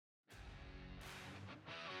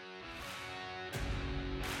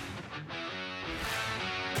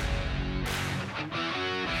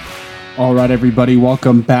All right, everybody,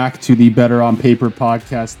 welcome back to the Better on Paper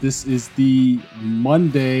podcast. This is the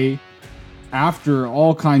Monday after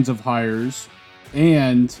all kinds of hires,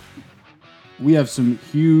 and we have some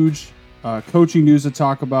huge coaching news to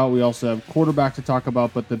talk about. We also have quarterback to talk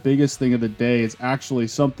about, but the biggest thing of the day is actually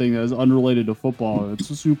something that is unrelated to football. It's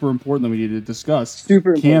super important that we need to discuss. Super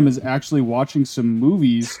important. Cam is actually watching some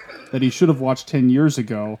movies that he should have watched 10 years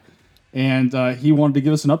ago, and he wanted to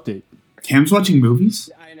give us an update. Cam's watching movies?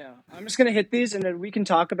 I know. I'm just gonna hit these, and then we can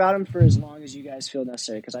talk about them for as long as you guys feel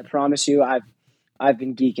necessary. Because I promise you, I've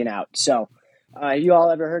been geeking out. So, you all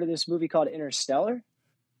ever heard of this movie called Interstellar?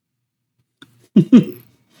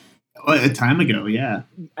 A time ago, yeah.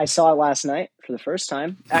 I saw it last night for the first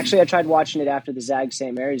time. Actually, I tried watching it after the Zag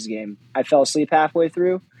St. Mary's game. I fell asleep halfway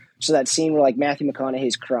through. So that scene where like Matthew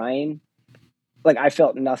McConaughey's crying, like I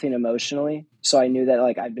felt nothing emotionally. So I knew that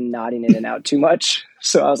like I'd been nodding in and out too much.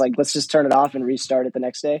 So I was like, let's just turn it off and restart it the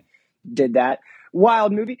next day. Did that.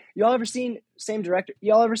 Wild movie. Y'all ever seen, same director,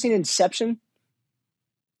 y'all ever seen Inception?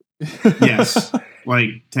 Yes. Like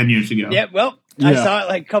 10 years ago. Yeah, well, I saw it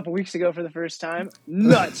like a couple weeks ago for the first time.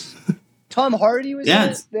 Nuts. Tom Hardy was in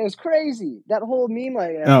it. That was crazy. That whole meme,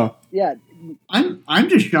 like, yeah. I'm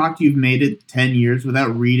just shocked you've made it 10 years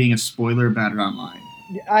without reading a spoiler about it online.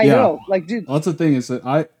 I know. Like, dude. Well, that's the thing is that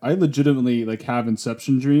I legitimately like have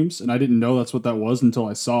Inception dreams, and I didn't know that's what that was until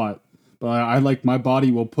I saw it. But I like my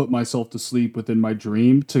body will put myself to sleep within my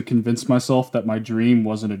dream to convince myself that my dream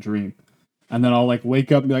wasn't a dream. And then I'll like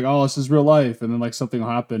wake up and be like, oh, this is real life. And then like something will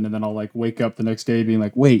happen. And then I'll like wake up the next day being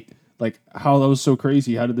like, wait, like how that was so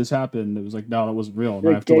crazy. How did this happen? And it was like, no, that wasn't real. And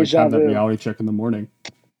I have to like have that reality check in the morning.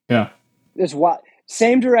 Yeah. It's what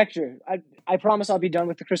same director. I promise I'll be done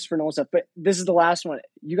with the Christopher Nolan stuff, but this is the last one.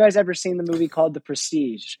 You guys ever seen the movie called The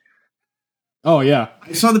Prestige? Oh, yeah.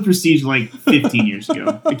 I saw The Prestige like 15 years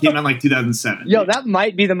ago. It came out like 2007. Yo, that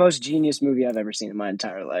might be the most genius movie I've ever seen in my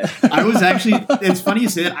entire life. I was actually, it's funny you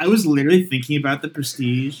say that. I was literally thinking about The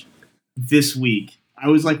Prestige this week. I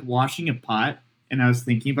was like washing a pot and I was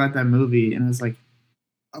thinking about that movie and I was like,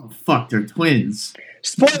 oh, fuck, they're twins.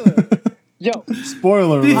 Spoiler. Yo.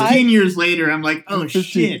 Spoiler. 15 years later, I'm like, oh, 15,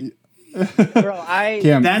 shit. Bro,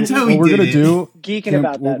 Cam, that's how we we're did gonna it. Do geeking Cam,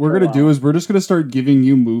 about that. What we're gonna do is we're just gonna start giving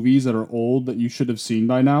you movies that are old that you should have seen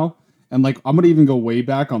by now. And like I'm gonna even go way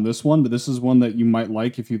back on this one, but this is one that you might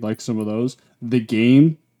like if you'd like some of those. The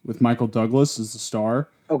Game with Michael Douglas is the star.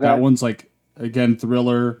 Okay. That one's like again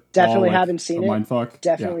thriller. Definitely haven't seen it. Mindfuck.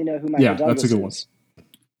 Definitely know who Michael Douglas that's a good is. one.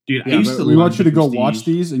 Dude, I used to we want you to go Prestige. watch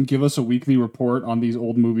these and give us a weekly report on these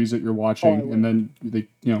old movies that you're watching, and then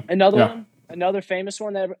another one, another famous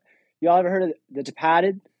one that y'all ever heard of, The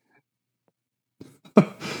Departed?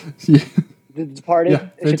 Yeah. The Departed. Yeah,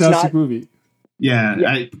 fantastic movie. Yeah,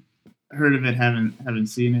 I heard of it. Haven't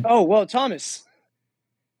seen it. Oh well, Thomas,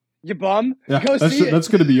 you bum. Yeah, go see it. That's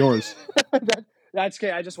gonna be yours. That's okay.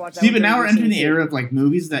 I just watched. See, but now we're entering the era of like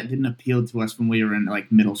movies that didn't appeal to us when we were in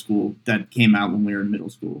like middle school. That came out when we were in middle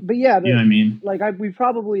school. But yeah, you know what I mean. Like we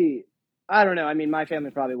probably, I don't know. I mean, my family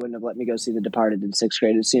probably wouldn't have let me go see The Departed in 6th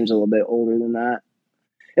grade. It seems a little bit older than that.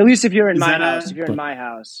 At least if you're in my house. If you're in my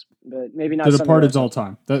house, but maybe not. The Departed's all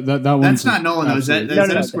time. That one's that's not Nolan. Though. Is that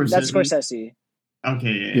Scorsese? That's Scorsese.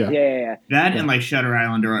 Okay, yeah. That and like Shutter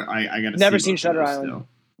Island, or I gotta never see seen Shutter Island. Still.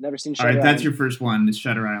 Never seen Shutter Island. All right, that's your first one. Is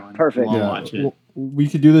Shutter Island. Perfect. I'll watch it. We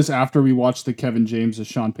could do this after we watch the Kevin James and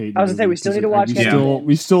Sean Payton. I was gonna say we still need to watch.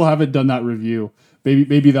 We still haven't done that review.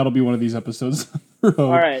 Maybe that'll be one of these episodes.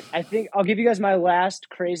 All right, I think I'll give you guys my last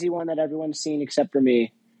crazy one that everyone's seen except for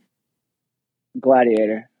me.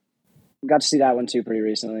 Gladiator. Got to see that one too pretty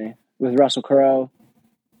recently with Russell Crowe.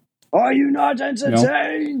 Are you not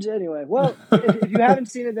entertained? No. Anyway, well, if you haven't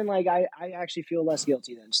seen it, then like I actually feel less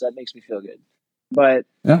guilty then, so that makes me feel good. But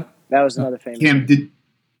that was another famous. Cam,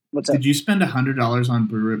 what's up? Did you spend $100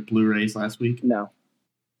 on Blu-rays last week? No.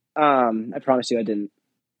 I promise you I didn't.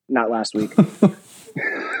 Not last week.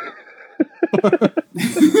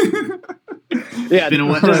 Yeah,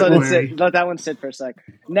 just let that one sit for a sec.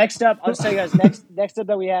 Next up, I'll just tell you guys, next up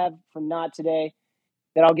that we have from not today,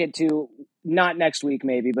 that I'll get to, not next week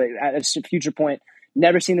maybe, but at a future point,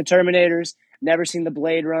 never seen the Terminators, never seen the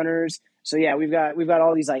Blade Runners. So yeah, we've got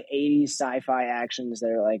all these like 80s sci-fi actions that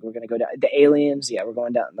are like, we're going to go down. The Aliens, yeah, we're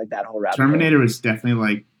going down like that whole rabbit hole. Terminator was definitely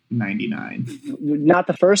like 99. Not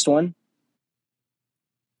the first one.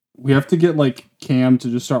 We have to get like Cam to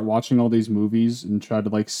just start watching all these movies and try to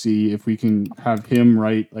like see if we can have him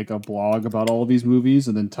write like a blog about all of these movies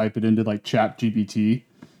and then type it into like ChatGPT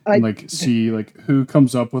and like see like who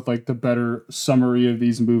comes up with like the better summary of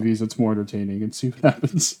these movies that's more entertaining and see what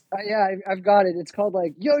happens. Yeah, I've got it. It's called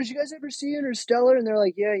like, yo, did you guys ever see Interstellar? And they're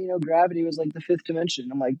like, yeah, gravity was like the fifth dimension.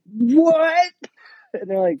 I'm like, what? And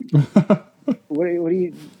they're like, what are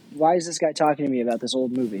you? Why is this guy talking to me about this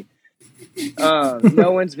old movie?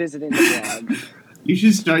 No one's visiting the blog. You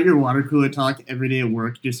should start your water cooler talk every day at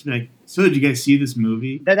work. Just be like, so did you guys see this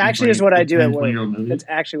movie? That actually is what I do at work. Movie? That's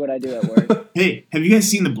actually what I do at work. Hey, have you guys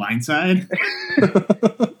seen The Blind Side?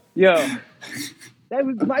 Yo, that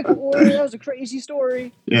was Michael Oher. That was a crazy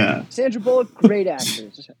story. Yeah. Sandra Bullock, great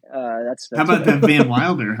actors. That's How about that Van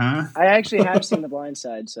Wilder, huh? I actually have seen The Blind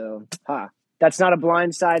Side, so that's not a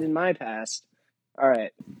blind side in my past. All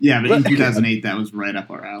right. Yeah, but in 2008, that was right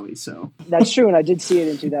up our alley. So that's true, and I did see it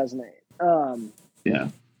in 2008. Yeah.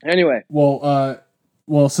 Anyway.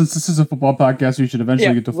 Well, since this is a football podcast, we should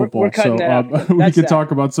eventually get to football. So we could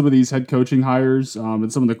talk about some of these head coaching hires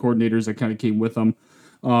and some of the coordinators that kind of came with them,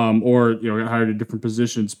 or got hired at different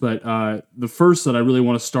positions. But the first that I really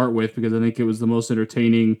want to start with, because I think it was the most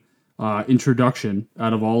entertaining introduction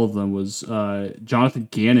out of all of them, was Jonathan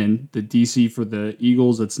Gannon, the DC for the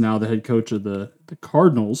Eagles. That's now the head coach of the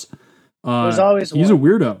Cardinals. There's always he's one. A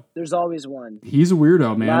weirdo. There's always one. He's a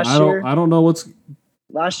weirdo, man. I don't know what's.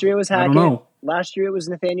 Last year it was Hackett. I don't know. Last year it was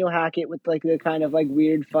Nathaniel Hackett with like the kind of like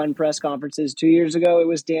weird fun press conferences. 2 years ago it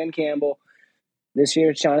was Dan Campbell. This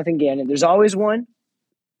year it's Jonathan Gannon. There's always one.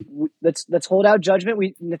 Let's hold out judgment.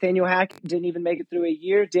 Nathaniel Hackett didn't even make it through a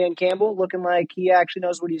year. Dan Campbell looking like he actually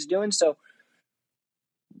knows what he's doing. So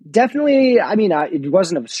definitely, I mean, it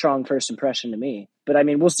wasn't a strong first impression to me, but I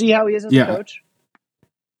mean, we'll see how he is as a coach.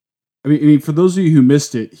 I mean, for those of you who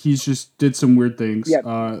missed it, he's just did some weird things. Yeah,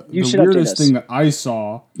 the weirdest thing that I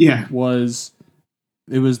saw was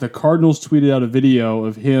the Cardinals tweeted out a video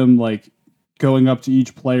of him like going up to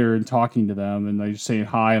each player and talking to them and like saying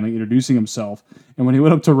hi and like introducing himself. And when he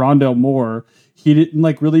went up to Rondale Moore, he didn't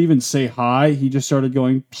like really even say hi. He just started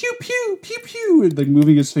going pew pew pew pew and like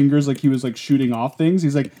moving his fingers like he was like shooting off things.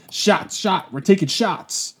 He's like shot, we're taking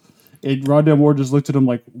shots. And Rondale Moore just looked at him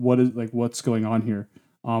like what's going on here.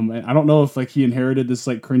 And I don't know if like he inherited this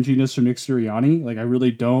like cringiness from Nick Sirianni. Like I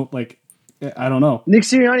really don't like. I don't know. Nick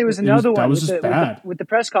Sirianni was another one. That was just bad with the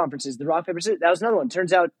press conferences. The rock paper scissors. That was another one.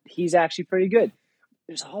 Turns out he's actually pretty good.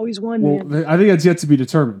 There's always one. Man. I think that's yet to be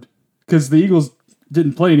determined because the Eagles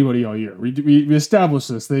didn't play anybody all year. We established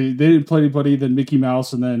this. They didn't play anybody than Mickey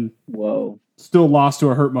Mouse, and then still lost to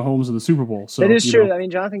a hurt Mahomes in the Super Bowl. So that is true. I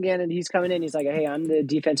mean, Jonathan Gannon, he's coming in. He's like, hey, I'm the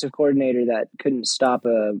defensive coordinator that couldn't stop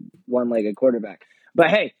a one-legged quarterback. But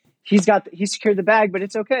hey, he secured the bag, but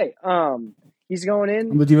it's okay. He's going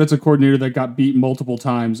in. I'm the defensive coordinator that got beat multiple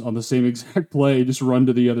times on the same exact play, just run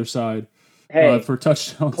to the other side for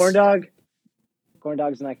touchdowns. Corn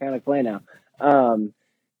dog's an iconic play now. You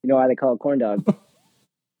know why they call it corn dog?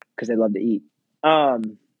 Because they love to eat.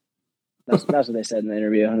 That's what they said in the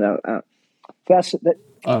interview. That's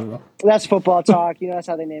I don't know. That's football talk. That's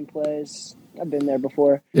how they name plays. I've been there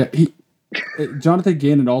before. Yeah, Jonathan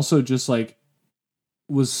Gannon also just like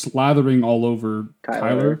was slathering all over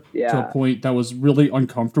Kyler to a point that was really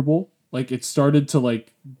uncomfortable. Like it started to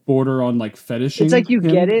like border on like fetishing. It's like you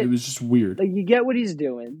get it. It was just weird. Like you get what he's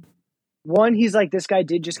doing. One, he's like, this guy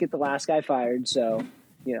did just get the last guy fired, so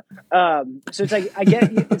so it's like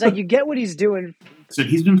it's like you get what he's doing. So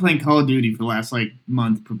he's been playing Call of Duty for the last like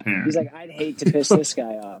month preparing. He's like, I'd hate to piss this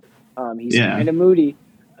guy off. He's kind of moody.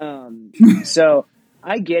 So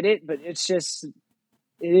I get it, but it's just.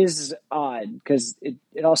 It is odd because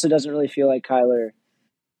it also doesn't really feel like Kyler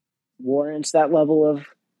warrants that level of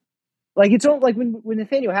like it's all like when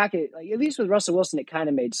Nathaniel Hackett, like at least with Russell Wilson, it kind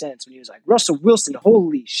of made sense when he was like Russell Wilson,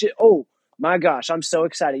 holy shit, oh my gosh, I'm so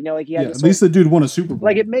excited. Like he had at least the dude won a Super Bowl.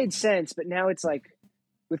 Like it made sense, but now it's like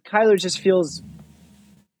with Kyler, it just feels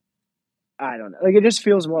I don't know, like it just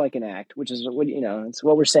feels more like an act, which is what it's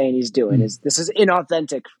what we're saying he's doing. Is this is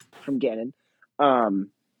inauthentic from Gannon,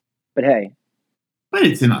 but hey. But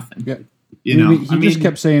it's nothing. Yeah. He just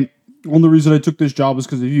kept saying, only reason I took this job is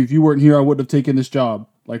because of you. If you weren't here, I wouldn't have taken this job.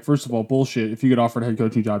 Like, first of all, bullshit. If you get offered a head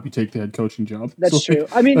coaching job, you take the head coaching job. That's true.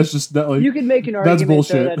 I mean, that's just that. Like, you could make an argument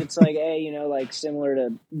bullshit. Though, that it's like, hey, like similar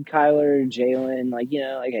to Kyler, Jalen, like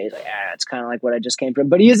like hey, like it's kind of like what I just came from.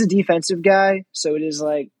 But he is a defensive guy, so it is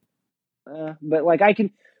like, but like I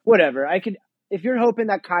can whatever I could. If you're hoping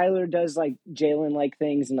that Kyler does like Jalen like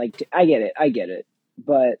things and like I get it,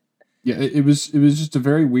 but. Yeah, it was just a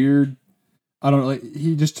very weird. I don't know. Like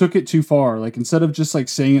he just took it too far. Like instead of just like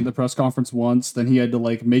saying it in the press conference once, then he had to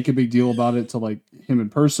like make a big deal about it to like him in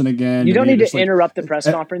person again. You don't need to interrupt the press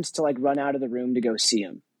conference to like run out of the room to go see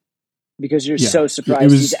him. because you're Yeah, so it surprised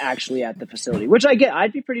was- he's actually at the facility, which I get.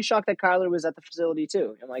 I'd be pretty shocked that Kyler was at the facility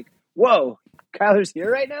too. I'm like, whoa, Kyler's here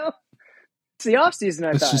right now? It's the off season,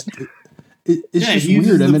 I It's thought. just it's yeah, just he uses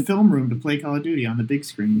weird. the And then, film room to play Call of Duty on the big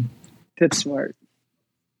screen. That's smart.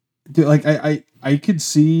 dude, like I could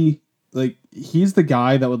see like he's the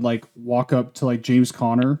guy that would like walk up to like James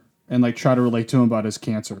Conner and like try to relate to him about his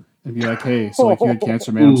cancer and be like, hey, so like you had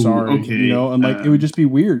cancer, man, I'm Ooh, sorry, okay. you know, and like it would just be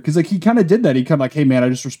weird because like he kind of did that. He kind of like, hey man, I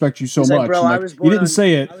just respect you so He's much. like, bro, and, I like, was he born didn't on,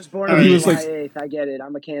 say it. I was born Oh, on he was July like- 8th. I get it.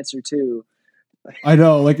 I'm a cancer too. I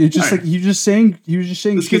know, like it's just All right. like he was just saying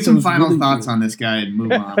Let's shit get that some was final really thoughts weird. on this guy and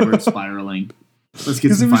move on. We're spiraling. Let's get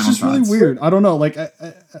Because some it was final just thoughts. really weird. I don't know. Like,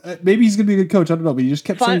 maybe he's gonna be a good coach. I don't know, but he just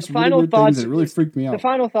kept saying some really Final weird thoughts things that really is- freaked me The out.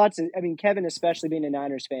 final thoughts, I mean, Kevin, especially being a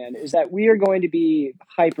Niners fan, is that we are going to be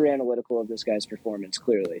hyper analytical of this guy's performance,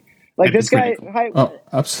 clearly. Like, this guy, Oh,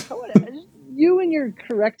 absolutely. you and you're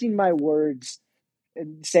correcting my words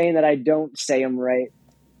and saying that I don't say them right.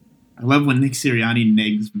 I love when Nick Sirianni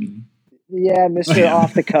negs me. Yeah, Mr.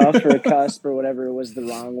 Off the Cuff or Cusp or whatever was the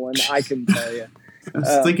wrong one. I couldn't tell you.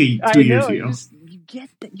 That's like I 2 years know, ago. you get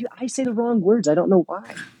that. I say the wrong words. I don't know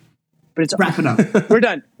why. But it's Wrap it up. We're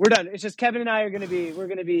done. It's just Kevin and I are gonna be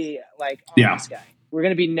like on Yeah. this guy. We're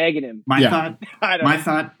gonna be negging him. My Yeah. thought. I don't My know.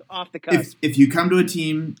 thought. Off the cusp. If you come to a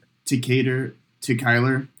team to cater to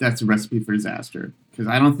Kyler, that's a recipe for disaster. Because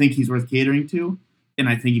I don't think he's worth catering to, and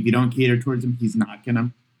I think if you don't cater towards him, he's not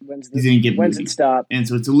gonna. When's He's gonna get when's moody. it stop? And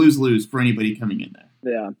so it's a lose-lose for anybody coming in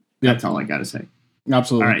there. Yeah. That's all I gotta say.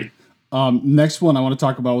 Absolutely. All right. Next one I want to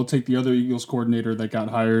talk about. We'll take the other Eagles coordinator that got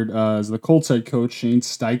hired as the Colts head coach, Shane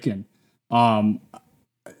Steichen. I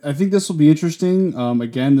think this will be interesting.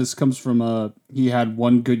 Again, this comes from he had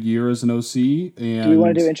one good year as an OC. And Do we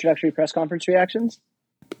want to do introductory press conference reactions?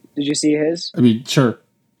 Did you see his? I mean, sure.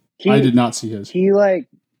 I did not see his. He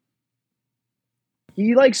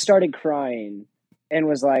started crying and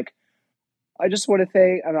was like, I just want to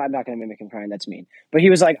thank. I'm not going to mimic him crying. That's mean. But he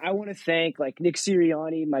was like, I want to thank like Nick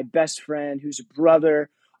Sirianni, my best friend, who's a brother.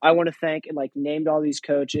 I want to thank, and like named all these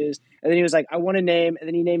coaches. And then he was like, I want to name, and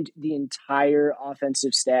then he named the entire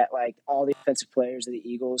offensive stat, like all the offensive players of the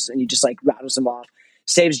Eagles, and he just like rattles them off.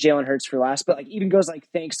 Saves Jalen Hurts for last, but like even goes like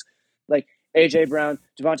thanks like AJ Brown,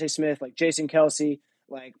 Devontae Smith, like Jason Kelsey,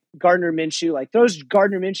 like Gardner Minshew, like throws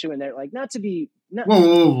Gardner Minshew in there, like not to be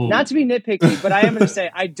nitpicky, but I am going to say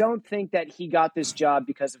I don't think that he got this job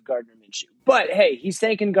because of Gardner Minshew. But hey, he's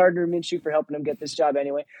thanking Gardner Minshew for helping him get this job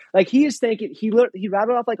anyway. Like he is thanking, he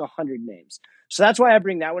rattled off like 100 names. So that's why I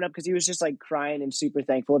bring that one up, because he was just like crying and super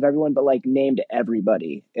thankful of everyone, but like named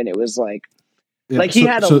everybody, and it was like he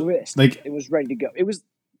had a list. Like it was ready to go. It was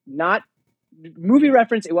not movie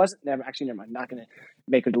reference. It wasn't. Never mind. I'm not going to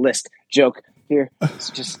make a list joke here. It's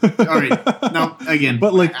just All right. No, again.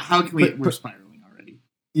 But, like, how can we? We're spiraling already.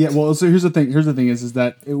 yeah, well, so here's the thing. Here's the thing is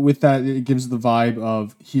that with that, it gives the vibe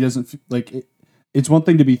of he doesn't like it. It's one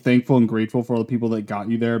thing to be thankful and grateful for all the people that got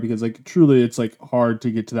you there, because like truly it's like hard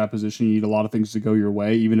to get to that position. You need a lot of things to go your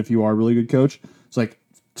way, even if you are a really good coach. It's like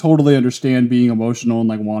totally understand being emotional and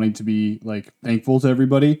like wanting to be like thankful to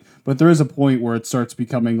everybody. But there is a point where it starts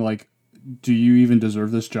becoming like, do you even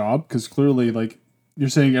deserve this job? Because clearly like you're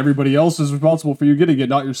saying everybody else is responsible for you getting it,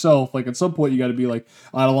 not yourself. Like at some point you got to be like,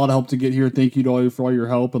 I had a lot of help to get here. Thank you to all you for all your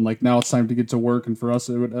help. And like now it's time to get to work. And for us,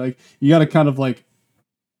 it would, like you got to kind of like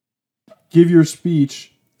give your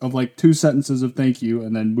speech of like 2 sentences of thank you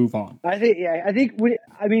and then move on. I think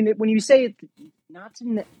when you say it, not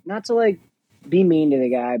to like be mean to the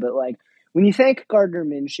guy, but like when you thank Gardner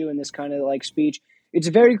Minshew in this kind of like speech, it's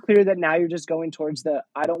very clear that now you're just going towards the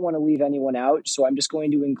I don't want to leave anyone out, so I'm just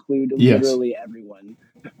going to include literally everyone.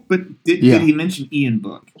 But did he mention Ian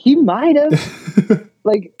Book? He might have.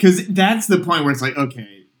 Like, because that's the point where it's like,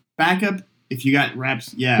 okay, backup. If you got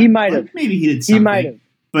reps, yeah, he might have. Maybe he did something. He might have.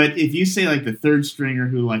 But if you say like the third stringer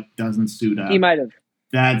who like doesn't suit up, He might have.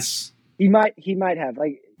 That's He might have.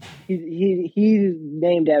 Like he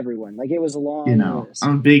named everyone. Like it was a long list.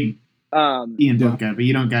 I'm a big Ian Book guy, but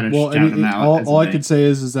you don't got to shout him out. All I could say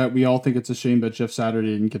is that we all think it's a shame that Jeff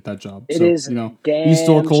Saturday didn't get that job. It so, is, you know, damn he's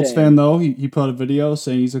still a Colts shame. fan though. He put a video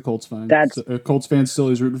saying he's a Colts fan. That's a Colts fan still.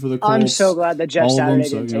 He's rooting for the Colts. I'm so glad that Jeff Saturday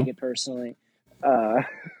didn't take it personally, and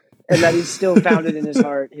that he's still found it in his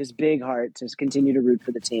heart, his big heart, to continue to root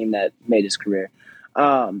for the team that made his career.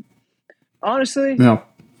 Honestly,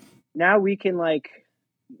 now we can like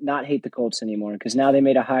not hate the Colts anymore, because now they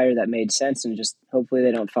made a hire that made sense, and just hopefully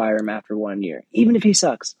they don't fire him after 1 year, even if he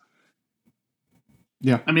sucks.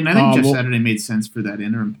 Yeah, I mean, I think Jeff Saturday made sense for that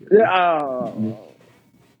interim period.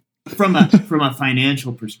 from a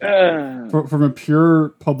financial perspective. From a pure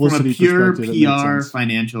publicity perspective, it makes PR sense.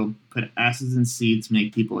 financial, put asses in seats,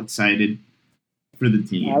 make people excited for the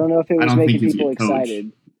team. I don't know if it was making people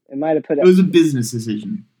excited. It might have put. It was a business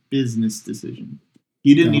decision.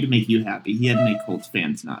 He didn't need to make you happy. He had to make Colts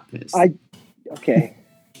fans not pissed. Okay.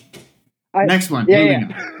 Next one. Moving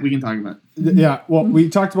on. We can talk about it. Yeah, well, we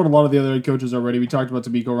talked about a lot of the other head coaches already. We talked about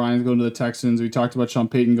D'Amico Ryan going to the Texans. We talked about Sean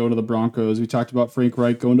Payton going to the Broncos. We talked about Frank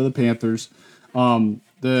Reich going to the Panthers.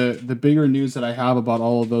 The bigger news that I have about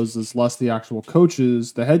all of those is less the actual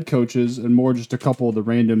coaches, the head coaches, and more just a couple of the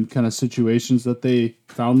random kind of situations that they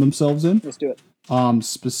found themselves in. Let's do it.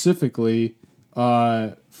 Specifically,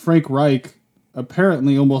 Frank Reich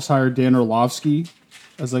apparently almost hired Dan Orlovsky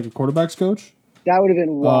as like a quarterback's coach. That would have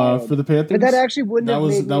been wild for the Panthers. But that actually wouldn't that have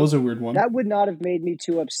was made that me, was a weird one. That would not have made me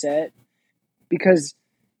too upset because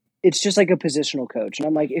it's just like a positional coach. And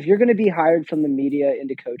I'm like, if you're going to be hired from the media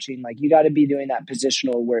into coaching, like you got to be doing that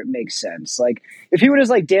positional where it makes sense. Like if he would have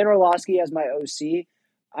like Dan Orlovsky as my OC,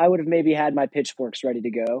 I would have maybe had my pitchforks ready to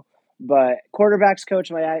go. But quarterbacks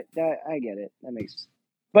coach, I get it. That makes sense.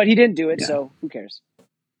 But he didn't do it, so who cares?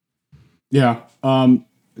 Yeah.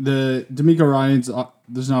 The D'Amico Ryans,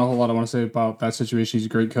 there's not a whole lot I want to say about that situation. He's a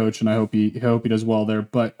great coach, and I hope he does well there.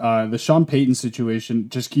 But the Sean Payton situation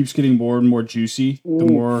just keeps getting more and more juicy the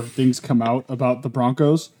more things come out about the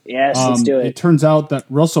Broncos. Yes, let's do it. It turns out that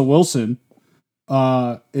Russell Wilson,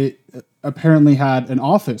 it apparently had an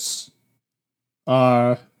office,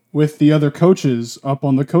 with the other coaches up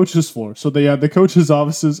on the coaches floor. So they had the coaches'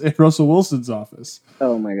 offices and Russell Wilson's office.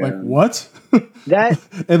 Oh my god! Like what? That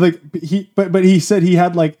and like but he said he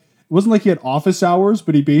had like, it wasn't like he had office hours,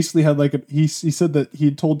 but he basically had like he said that he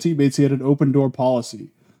had told teammates he had an open door policy.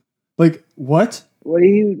 Like what? What do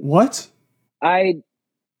you? What? I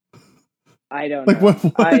don't like know.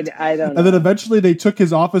 what? I don't know. And then eventually they took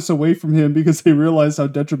his office away from him because they realized how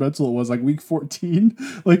detrimental it was. Like week 14,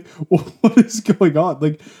 like what is going on?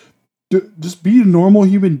 Like just be a normal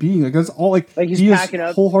human being. Like that's all. Like he's he packing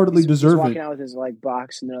up, wholeheartedly deserve it. He's walking it. out with his like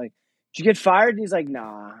box, and they're like, "Did you get fired?" And he's like,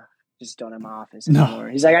 "Nah, just don't have my office anymore."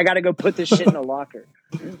 He's like, "I got to go put this shit in a locker."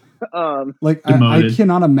 Like I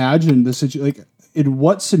cannot imagine the situation. Like, in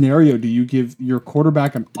what scenario do you give your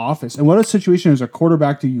quarterback an office? And what situation as a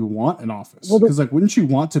quarterback do you want an office? Because like, wouldn't you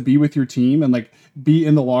want to be with your team and like be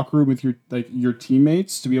in the locker room with your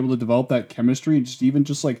teammates to be able to develop that chemistry and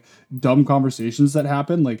just like dumb conversations that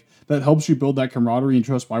happen, like that helps you build that camaraderie and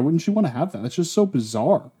trust? Why wouldn't you want to have that? That's just so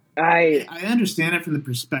bizarre. I understand it from the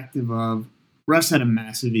perspective of Russ had a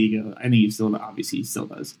massive ego. I think he still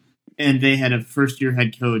does. And they had a first-year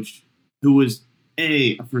head coach who was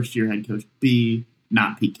A, first-year head coach, B,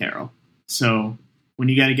 not Pete Carroll. So when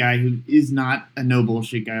you got a guy who is not a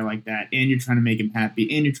no-bullshit guy like that, and you're trying to make him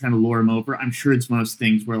happy, and you're trying to lure him over, I'm sure it's one of those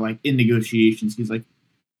things where, like, in negotiations, he's like,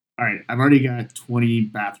 all right, I've already got 20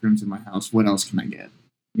 bathrooms in my house. What else can I get?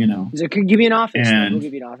 You know? He's like, give me an office. And we'll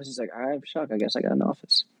give you an office. He's like, all right, shock. I guess I got an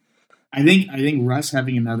office. I think Russ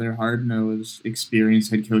having another hard-nosed, experienced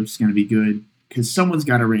head coach is going to be good because someone's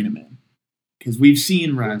got to rein him in. Because we've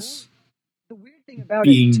seen Russ the weird thing about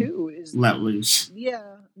being it too is let loose. Yeah,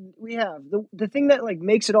 we have the thing that like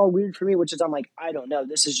makes it all weird for me, which is I'm like, I don't know.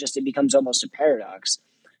 This is just, it becomes almost a paradox.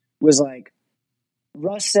 Was like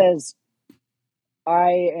Russ says,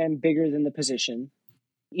 I am bigger than the position.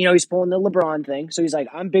 You know, he's pulling the LeBron thing. So he's like,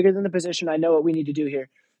 I'm bigger than the position. I know what we need to do here.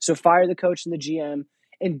 So fire the coach and the GM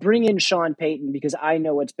and bring in Sean Payton because I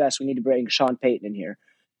know what's best. We need to bring Sean Payton in here.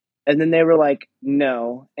 And then they were like,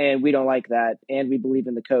 no, and we don't like that, and we believe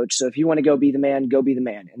in the coach. So if you want to go be the man, go be the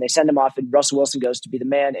man. And they send him off, and Russell Wilson goes to be the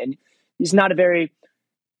man, and he's not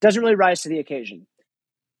doesn't really rise to the occasion.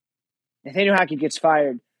 Nathaniel Hackett gets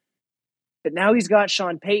fired, but now he's got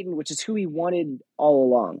Sean Payton, which is who he wanted all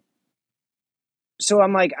along. So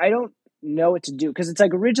I'm like, I don't know what to do, because it's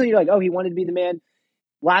like originally you're like, oh, he wanted to be the man,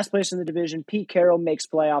 last place in the division, Pete Carroll makes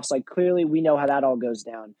playoffs. Like clearly we know how that all goes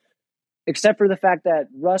down. Except for the fact that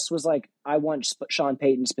Russ was like, I want Sean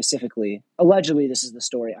Payton specifically. Allegedly, this is the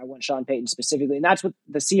story. I want Sean Payton specifically. And that's what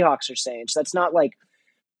the Seahawks are saying. So that's not like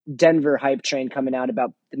Denver hype train coming out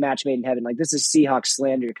about the match made in heaven. Like this is Seahawks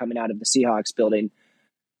slander coming out of the Seahawks building.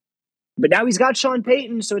 But now he's got Sean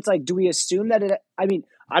Payton. So it's like, do we assume that I mean,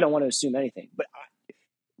 I don't want to assume anything. But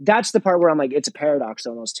that's the part where I'm like, it's a paradox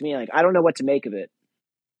almost to me. Like, I don't know what to make of it.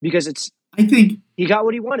 Because I think he got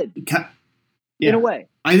what he wanted. In a way.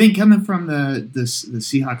 I think coming from the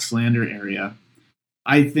Seahawks slander area,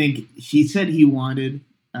 I think he said he wanted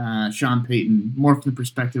Sean Payton more from the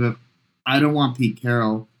perspective of, I don't want Pete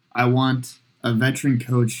Carroll. I want a veteran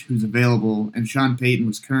coach who's available, and Sean Payton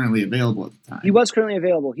was currently available at the time. He was currently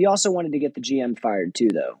available. He also wanted to get the GM fired too,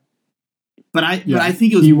 though. But I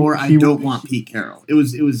think it was more. I don't want Pete Carroll. It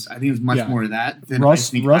was. I think it was much Yeah. more of that than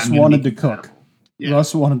Russ wanted to cook. Yeah.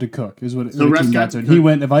 Russ wanted to cook. Is what So it Russ came down got to. And cooked. he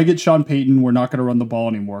went. If I get Sean Payton, we're not going to run the ball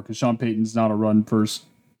anymore because Sean Payton's not a run first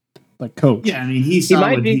like coach. Yeah, I mean, he saw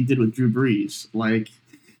might what be- he did with Drew Brees. Like,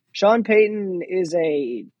 Sean Payton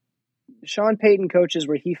coaches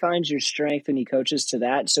where he finds your strength and he coaches to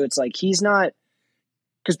that. So it's like he's not,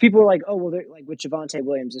 because people are like, oh well, they're like with Javonte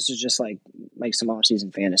Williams. This is just like some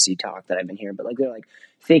offseason fantasy talk that I've been hearing, but like they're like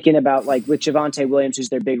thinking about like with Javonte Williams, who's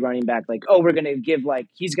their big running back, like we're gonna give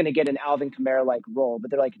he's gonna get an Alvin Kamara like role,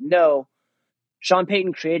 but they're like no, Sean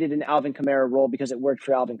Payton created an Alvin Kamara role because it worked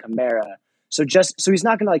for Alvin Kamara. So he's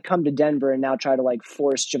not gonna come to Denver and now try to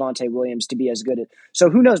force Javonte Williams to be as good.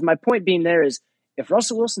 So who knows? My point being there is if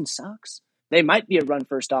Russell Wilson sucks, they might be a run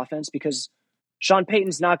first offense because Sean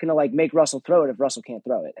Payton's not going to make Russell throw it if Russell can't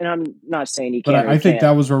throw it. And I'm not saying he can't. But I think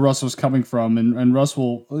that was where Russ was coming from, and Russ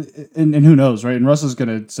will, and who knows, right? And Russ is going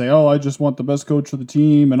to say, "Oh, I just want the best coach for the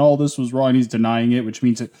team," and all this was wrong. And he's denying it, which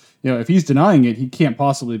means that if he's denying it, he can't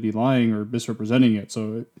possibly be lying or misrepresenting it.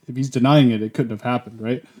 So if he's denying it, it couldn't have happened,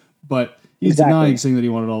 right? But he's denying, saying that he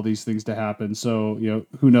wanted all these things to happen. So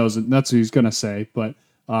who knows? And that's what he's going to say, but.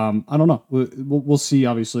 I don't know. We'll see.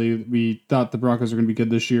 Obviously, we thought the Broncos were going to be good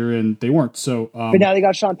this year, and they weren't. So, but now they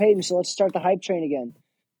got Sean Payton, so let's start the hype train again.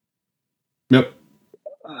 Yep.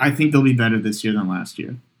 I think they'll be better this year than last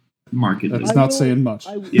year. Markedly. That's not saying much.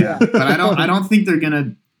 Yeah, but I don't think they're going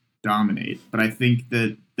to dominate. But I think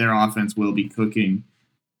that their offense will be cooking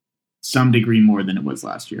some degree more than it was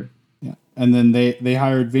last year. Yeah, and then they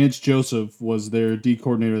hired Vance Joseph was their D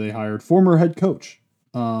coordinator. They hired former head coach.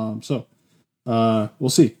 We'll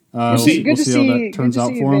see. We'll see how that turns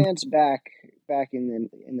out for him. Vance back in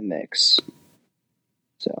the mix.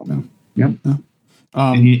 So yeah.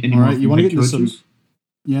 All right, you want to get into some?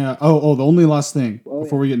 Yeah. Oh, the only last thing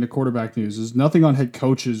before we get into quarterback news is nothing on head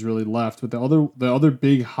coaches really left. But the other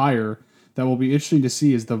big hire that will be interesting to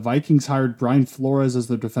see is the Vikings hired Brian Flores as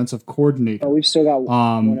their defensive coordinator. Oh, we've still got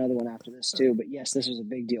one other one after this too. But yes, this was a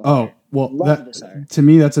big deal. Oh, well, to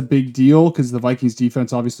me that's a big deal because the Vikings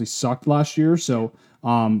defense obviously sucked last year. So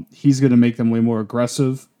he's going to make them way more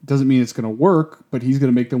aggressive. Doesn't mean it's going to work, but he's going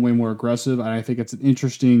to make them way more aggressive. And I think it's an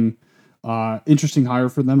interesting hire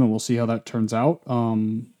for them, and we'll see how that turns out.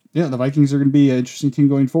 The Vikings are going to be an interesting team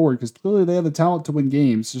going forward because clearly they have the talent to win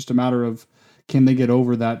games. It's just a matter of can they get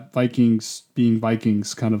over that Vikings being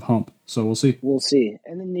Vikings kind of hump. So we'll see. We'll see.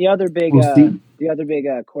 And then the other big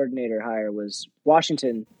coordinator hire was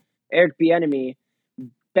Washington. Eric Bieniemy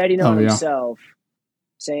betting on himself,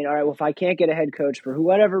 saying, "All right, well, if I can't get a head coach for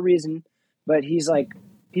whatever reason," but he's like,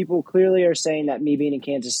 people clearly are saying that me being in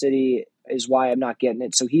Kansas City is why I'm not getting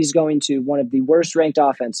it. So he's going to one of the worst ranked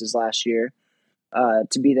offenses last year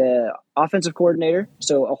to be the offensive coordinator.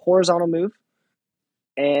 So a horizontal move.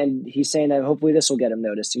 And he's saying that hopefully this will get him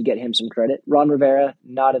noticed and get him some credit. Ron Rivera,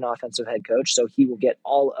 not an offensive head coach, so he will get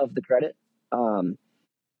all of the credit.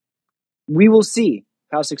 We will see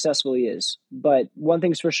how successful he is. But one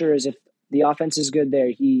thing's for sure is if the offense is good there,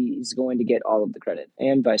 he's going to get all of the credit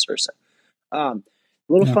and vice versa. Fun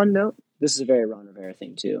note, this is a very Ron Rivera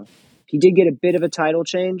thing too. He did get a bit of a title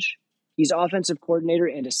change. He's offensive coordinator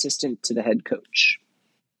and assistant to the head coach,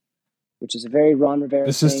 which is a very Ron Rivera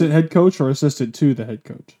assistant head coach or assistant to the head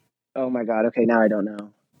coach? Oh my God. Okay, now I don't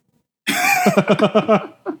know.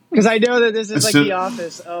 Because I know that this is like The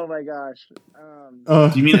Office. Oh my gosh.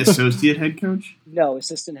 Do you mean associate head coach? No,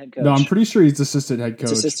 assistant head coach. No, I'm pretty sure he's assistant head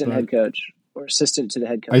coach. It's assistant head coach or assistant to the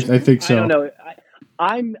head coach. I think so. I don't know.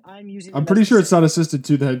 I'm using. I'm pretty sure it's not assistant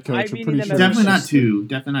to the head coach. I'm pretty sure. Definitely not two.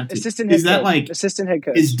 Definitely not two. Assistant head is that coach. like assistant head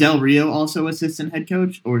coach? Is Del Rio also assistant head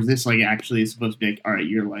coach, or is this actually supposed to be all right?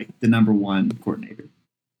 You're the number one coordinator.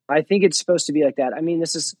 I think it's supposed to be like that. I mean,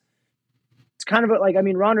 it's kind of Ron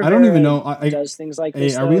Rivera. I don't even know. Does things like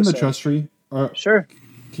this. Are we in the trust tree? Sure.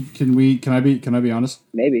 Can I be honest?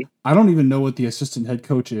 Maybe. I don't even know what the assistant head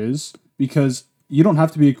coach is because you don't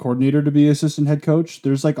have to be a coordinator to be assistant head coach.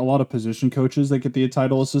 There's a lot of position coaches that get the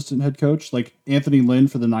title assistant head coach. Like Anthony Lynn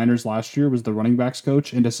for the Niners last year was the running backs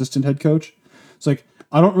coach and assistant head coach. It's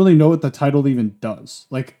I don't really know what the title even does.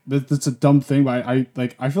 That's a dumb thing, but I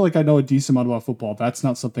feel like I know a decent amount about football. That's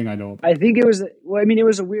not something I know about. I think it was it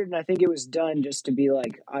was a weird, and I think it was done just to be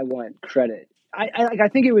I want credit. I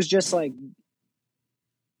think it was just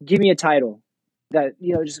give me a title that,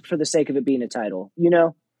 just for the sake of it being a title,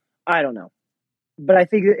 I don't know. But I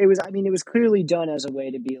think it was clearly done as a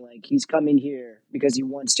way to be he's coming here because he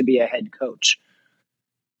wants to be a head coach.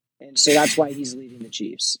 And so that's why he's leaving the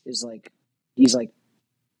Chiefs he's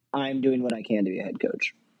I'm doing what I can to be a head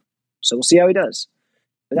coach. So we'll see how he does.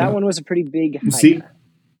 But that one was a pretty big hire.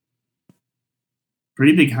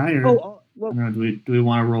 Pretty big hire. well, I don't know, do we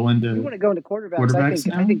want to roll into we want to go into quarterbacks.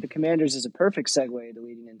 quarterbacks I now? think the Commanders is a perfect segue to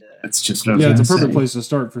leading into. That's just what I was Yeah, it's a gonna perfect say. place to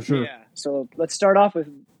start for sure. Yeah. So let's start off with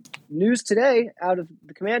news today out of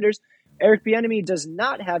the Commanders. Eric Bieniemy does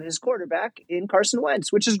not have his quarterback in Carson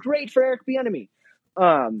Wentz, which is great for Eric Bieniemy.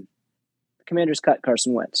 The Commanders cut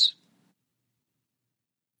Carson Wentz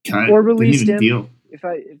Cut. or released Didn't even him. deal.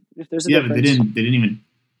 If there's a Yeah, difference. but they didn't even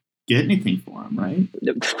get anything for him, right?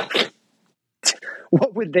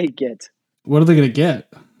 What would they get? What are they going to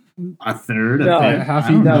get? A third, No. a A half I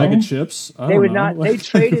don't eaten know. bag of chips? I They don't would know. not. They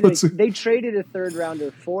traded What's- they traded a third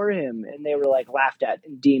rounder for him, and they were like laughed at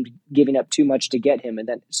and deemed giving up too much to get him, and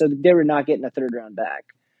then so they were not getting a third round back.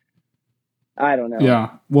 I don't know.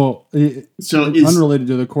 Yeah. Well, So it's is unrelated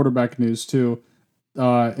to the quarterback news too,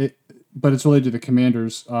 but it's related to the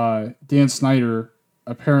Commanders. Dan Snyder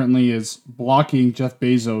apparently is blocking Jeff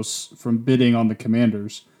Bezos from bidding on the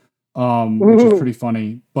Commanders, which is Ooh. pretty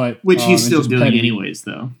funny. But which he's and still just doing petty. anyways,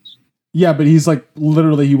 though. Yeah, but he's like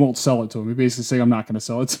literally he won't sell it to him. He basically saying I'm not going to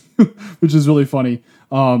sell it to you, which is really funny.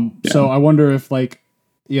 So I wonder if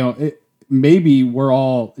maybe we're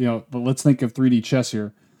all let's think of 3D chess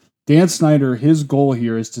here. Dan Snyder, his goal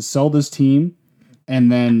here is to sell this team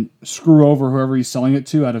and then screw over whoever he's selling it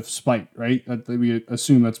to out of spite, right? We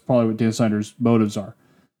assume that's probably what Dan Snyder's motives are.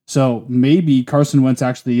 So maybe Carson Wentz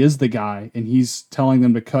actually is the guy, and he's telling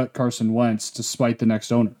them to cut Carson Wentz to spite the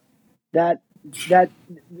next owner. That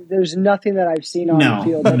there's nothing that I've seen on the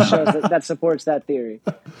field that shows that supports that theory.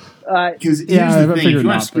 Because here's I the thing: if figured you want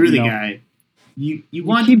not, to screw but, the you know. guy, you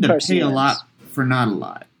want keep him to Carson pay a Wentz. lot for not a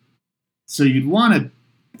lot. So you'd want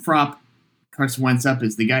to prop Carson Wentz up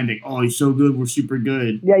as the guy and be like, "Oh, he's so good, we're super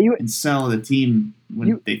good," Yeah, and sell the team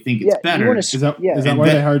when they think it's you better. wanna- Is that And why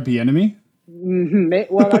that- they hired Bieniemy?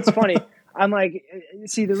 Well, that's funny. I'm like,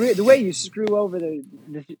 see, the way you screw over the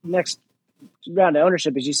next round of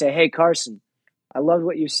ownership is you say, "Hey, Carson, I loved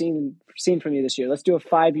what you've seen from you this year. Let's do a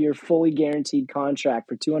 5-year, fully guaranteed contract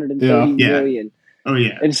for $230 million." Oh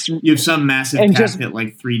yeah, And you have some massive and cap just- hit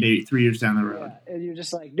like 3 years down the road. and you're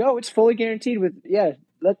just like, no, it's fully guaranteed with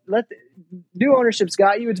let new ownership's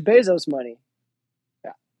got you. It's Bezos money.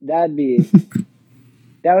 Yeah,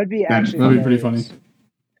 that would be actually That'd be pretty hilarious. funny.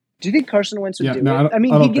 Do you think Carson Wentz would Yeah, do no, it? I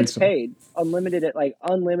mean, I he don't think gets so. paid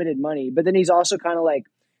unlimited money, but then he's also kind of like,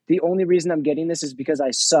 the only reason I'm getting this is because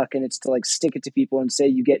I suck, and it's to like stick it to people and say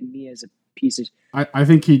you get me as a piece of. I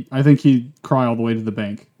think he'd cry all the way to the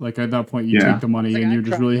bank. Like at that point, you Yeah. take the money Like, and I'd you're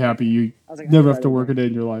just cry. really happy you I was like, never I'd have to cry work to a day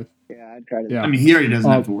in your life. Yeah, I'd cry to Yeah. I mean, he already doesn't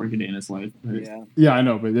have to work a day in his life. But Yeah, Yeah, I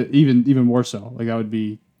know, but even more so. Like I would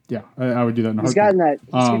be. Yeah, I would do that in a he's heartbeat. gotten that.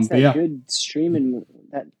 He gets but that yeah. good streaming.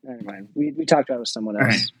 That never mind. We talked about it with someone All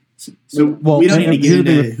else. right. So Well, we don't and- need to and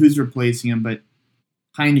get here's into who's replacing him, but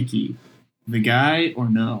Heineke, the guy or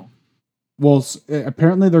no? Well,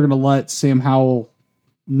 apparently they're going to let Sam Howell,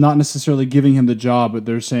 not necessarily giving him the job, but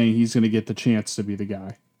they're saying he's going to get the chance to be the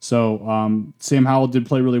guy. So Sam Howell did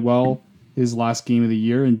play really well his last game of the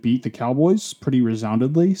year and beat the Cowboys pretty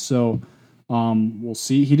resoundingly. So we'll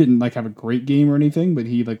see. He didn't have a great game or anything, but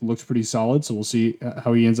he looks pretty solid. So we'll see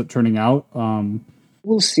how he ends up turning out.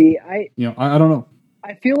 We'll see. I don't know.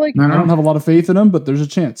 I feel like No, I don't have a lot of faith in him, but there's a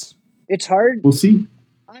chance. it's hard. We'll see.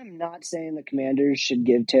 I'm not saying the Commanders should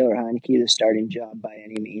give Taylor Heineke the starting job by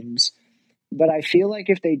any means, but I feel like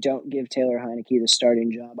if they don't give Taylor Heineke the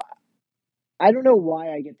starting job, I don't know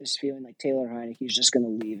why I get this feeling like Taylor Heineke is just going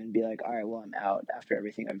to leave and be like, all right, well, I'm out after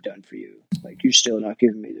everything I've done for you. Like, you're still not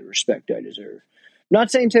giving me the respect I deserve. Not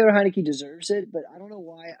saying Taylor Heineke deserves it, but I don't know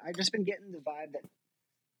why. I've just been getting the vibe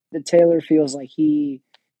that Taylor feels like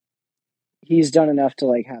he's done enough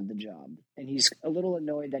to have the job, and he's a little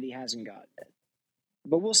annoyed that he hasn't got it.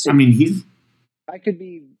 But we'll see. I mean, I could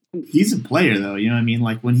be. he's a player though. You know what I mean?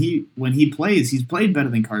 Like when he plays, he's played better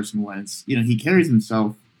than Carson Wentz. You know, he carries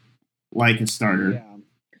himself like a starter. Yeah.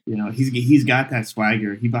 You know, he's got that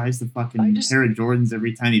swagger. He buys the fucking pair of Jordans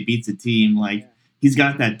every time he beats a team. Like he's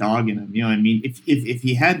got that dog in him. You know what I mean? If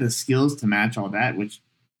he had the skills to match all that, which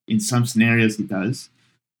in some scenarios he does,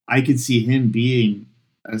 I could see him being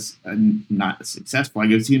not successful. I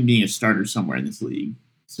could see him being a starter somewhere in this league.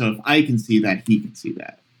 So if I can see that, he can see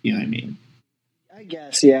that. You know what I mean? I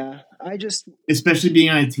guess, yeah. Especially being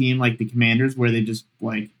on a team like the Commanders, where they just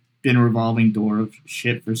been a revolving door of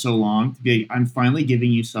shit for so long. To be, I'm finally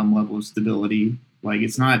giving you some level of stability. Like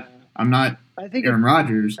it's not. I'm not Aaron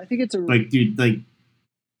Rodgers. I think it's a dude.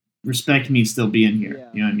 Respect me still being here. Yeah.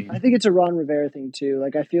 You know what I mean? I think it's a Ron Rivera thing too.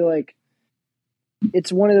 I feel like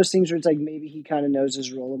it's one of those things where it's maybe he kind of knows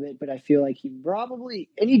his role a bit, but I feel like he probably,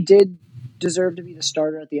 and he did deserve to be the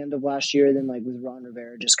starter at the end of last year. Then with Ron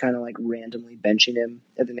Rivera just kind of randomly benching him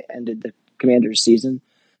at the end of the Commanders season.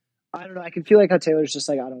 I don't know. I can feel like how Taylor's just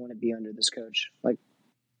like, I don't want to be under this coach. Like,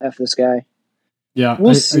 F this guy. Yeah,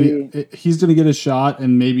 We'll see. He's going to get a shot,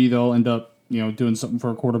 and maybe they'll end up, doing something for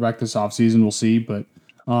a quarterback this offseason. We'll see, but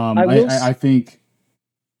I think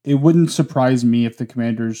it wouldn't surprise me if the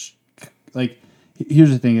Commanders, like, here's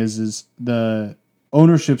the thing is the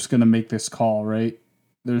ownership's going to make this call, right?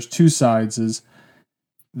 There's two sides. Is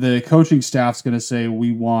the coaching staff's going to say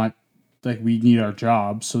we need our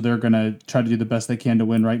job, so they're going to try to do the best they can to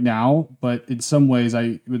win right now. But in some ways,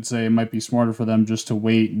 I would say it might be smarter for them just to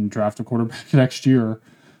wait and draft a quarterback next year,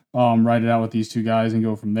 ride it out with these two guys and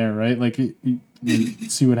go from there, right? Like,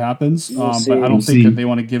 see what happens. But I don't think that they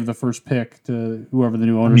want to give the first pick to whoever the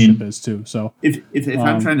new ownership is too. So if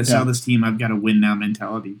I'm trying to sell this team, I've got a win now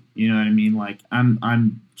mentality. You know what I mean? Like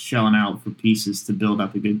I'm shelling out for pieces to build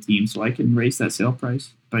up a good team so I can raise that sale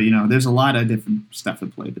price. But there's a lot of different stuff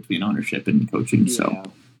at play between ownership and coaching. Yeah. So,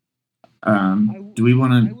 do we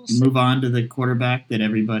want to move on to the quarterback that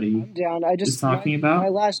everybody is talking about? My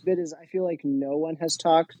last bit is I feel like no one has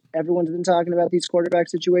talked. Everyone's been talking about these quarterback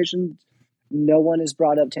situations. No one has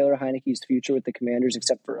brought up Taylor Heineke's future with the Commanders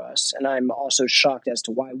except for us, and I'm also shocked as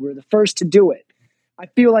to why we're the first to do it. I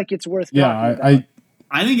feel like it's worth. I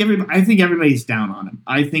think everybody's down on him.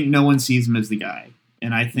 I think no one sees him as the guy,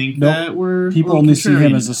 and I think that people only see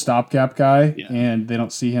him as a stopgap guy, and they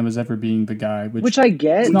don't see him as ever being the guy. Which I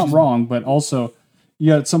get. It's not wrong, but also you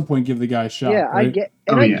got to at some point give the guy a shot. Yeah, right? I get,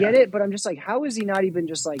 and I get it, but I'm just like, how is he not even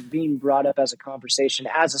just like being brought up as a conversation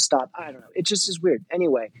as a stop? I don't know. It just is weird.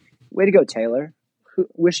 Anyway. Way to go, Taylor.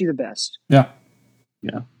 Wish you the best. Yeah.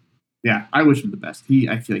 I wish him the best.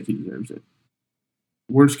 I feel like he deserves it.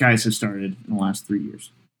 Worst guys have started in the last 3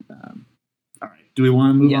 years. All right. Do we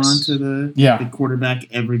want to move on to the quarterback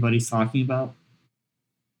everybody's talking about?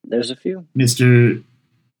 There's a few. Mr.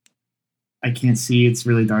 I can't see. It's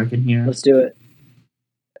really dark in here. Let's do it.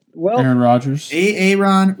 Well, Aaron Rodgers.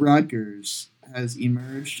 Aaron Rodgers has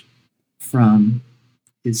emerged from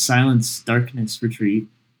his silence darkness retreat.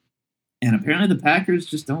 And apparently the Packers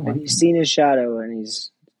just don't like him. He's seen his shadow, and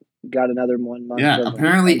he's got another 1 month. Yeah,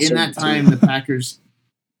 apparently in that time, the Packers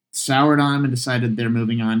soured on him and decided they're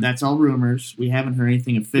moving on. That's all rumors. We haven't heard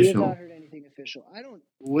anything official. We have not heard anything official.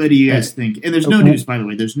 What do you guys think? And there's no news, by the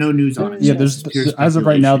way. There's no news on it. Yeah, as of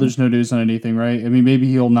right now, there's no news on anything, right? I mean, maybe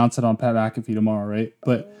he'll announce it on Pat McAfee tomorrow, right?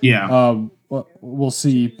 But we'll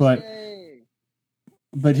see. But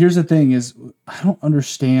here's the thing: is I don't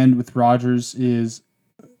understand with Rodgers is.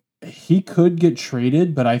 He could get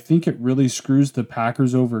traded, but I think it really screws the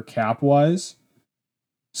Packers over cap-wise.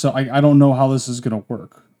 So I don't know how this is going to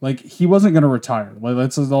work. Like, he wasn't going to retire.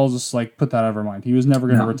 Let's all just, put that out of our mind. He was never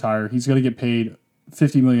going to retire. He's going to get paid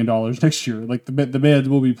 $50 million next year. Like, the man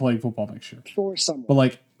will be playing football next year. For someone.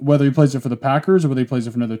 But, whether he plays it for the Packers or whether he plays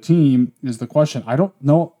it for another team is the question. I don't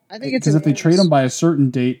know. I think it's because if they trade him by a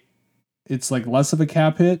certain date, it's, less of a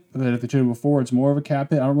cap hit. Than if they trade him before, it's more of a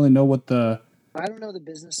cap hit. I don't really know I don't know the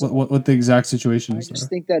business. What the exact situation is. I just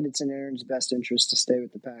think that it's in Aaron's best interest to stay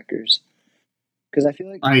with the Packers because I feel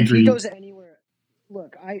like if he goes anywhere.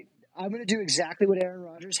 Look, I'm going to do exactly what Aaron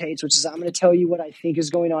Rodgers hates, which is I'm going to tell you what I think is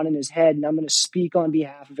going on in his head, and I'm going to speak on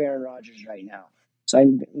behalf of Aaron Rodgers right now. So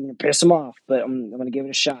I'm going to piss him off, but I'm going to give it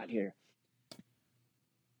a shot here.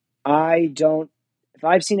 If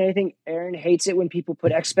I've seen anything, Aaron hates it when people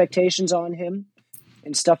put expectations on him.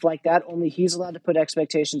 And stuff like that. Only he's allowed to put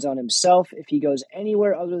expectations on himself. If he goes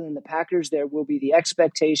anywhere other than the Packers, there will be the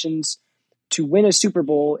expectations to win a Super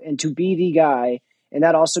Bowl and to be the guy. And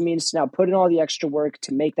that also means to now put in all the extra work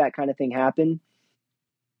to make that kind of thing happen.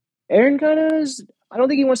 Aaron kind of is, I don't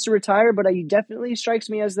think he wants to retire, but he definitely strikes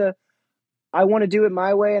me as I want to do it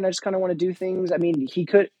my way and I just kind of want to do things. I mean, he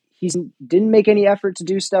didn't make any effort to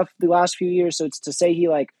do stuff the last few years. So it's to say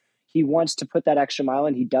he wants to put that extra mile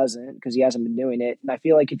in. He doesn't because he hasn't been doing it. And I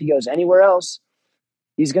feel like if he goes anywhere else,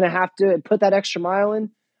 he's going to have to put that extra mile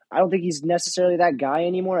in. I don't think he's necessarily that guy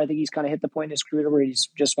anymore. I think he's kind of hit the point in his career where he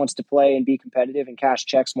just wants to play and be competitive and cash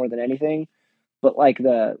checks more than anything. But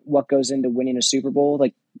what goes into winning a Super Bowl,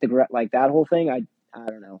 that whole thing, I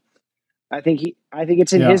don't know. I think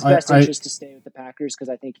it's in his best interest to stay with the Packers because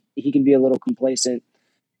I think he can be a little complacent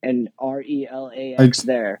and RELAX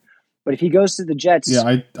there. But if he goes to the Jets,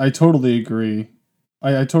 I totally agree.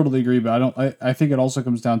 I totally agree, but I think it also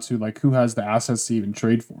comes down to who has the assets to even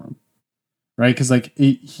trade for him, right? Because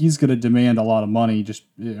he's going to demand a lot of money,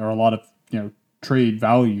 or a lot of trade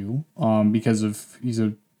value, because he's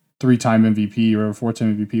a 3-time MVP or a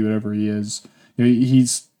 4-time MVP, whatever he is.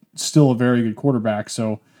 He's still a very good quarterback,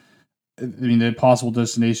 so I mean, the possible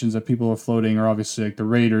destinations that people are floating are obviously like the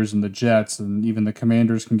Raiders and the Jets, and even the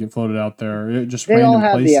Commanders can get floated out there. Just They all random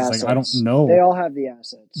have the places. Like I don't assets. They know, all have the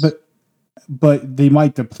assets. but they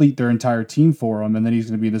might deplete their entire team for him, and then he's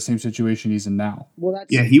going to be in the same situation he's in now. Well,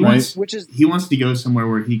 that's Yeah, he Right. wants to go somewhere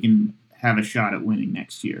where he can have a shot at winning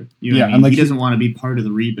next year. You know Yeah, what I and mean? like He doesn't want to be part of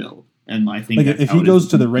the rebuild. And I think like that's if how he it goes is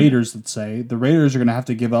to with the him. Raiders, let's say the Raiders are going to have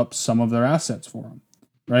to give up some of their assets for him,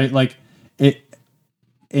 right? Like it,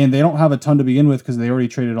 and they don't have a ton to begin with because they already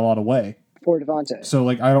traded a lot away. for Devontae. So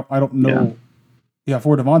like I don't know. Yeah,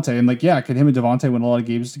 for Devontae, and like could him and Devontae win a lot of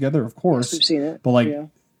games together? Of course, We've seen it. but like Yeah.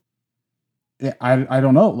 I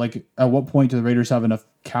don't know. Like at what point do the Raiders have enough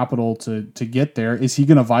capital to get there? Is he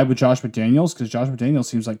going to vibe with Josh McDaniels? Because Josh McDaniels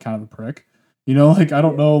seems like kind of a prick. You know, like I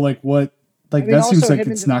don't know, like what. Like I mean, that seems also, like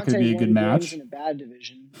him it's and not going to Devontae be a good won match. games in a bad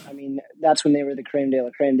division. I mean, that's when they were the creme de la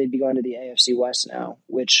creme. They'd be going to the AFC West now,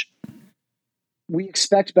 which we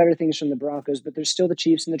expect better things from the Broncos, but there's still the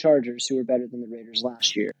Chiefs and the Chargers who were better than the Raiders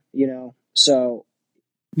last year. You know, so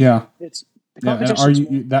Yeah, it's the yeah. And competition. are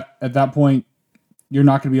you that at that point? You're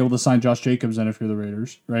not going to be able to sign Josh Jacobs then if you're the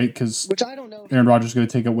Raiders, right? Because Which I don't know. Aaron Rodgers is going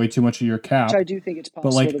to take up way too much of your cap. Which I do think it's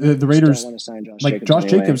possible. But like the Raiders don't want to sign Josh like Jacobs Josh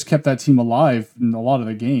anyway. Jacobs kept that team alive in a lot of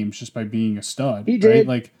the games just by being a stud. He right? did.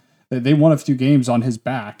 Like they won a few games on his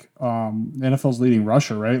back. NFL's leading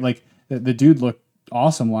rusher, right? Like the dude looked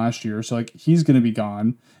awesome last year. So like he's going to be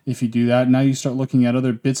gone if you do that. Now you start looking at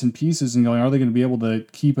other bits and pieces and going, are they going to be able to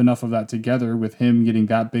keep enough of that together with him getting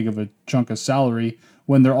that big of a chunk of salary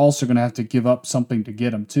when they're also going to have to give up something to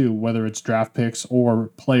get him too, whether it's draft picks or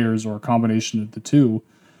players or a combination of the two.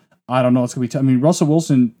 I don't know. It's going to be I mean, Russell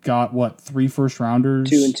Wilson got what, 3 first rounders,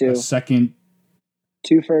 2 and 2, a second,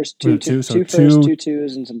 2 first, 2 two, so 2 first, 2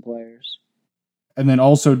 twos, and some players. And then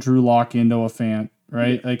also Drew Lock and Noah Fant,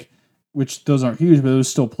 right? Yeah. Like, which those aren't huge, but those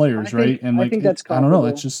still players, right? And like, I think that's I don't know.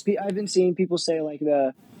 It's just I've been seeing people say like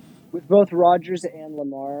with both Rodgers and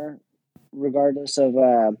Lamar, regardless of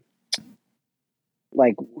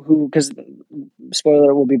like who, because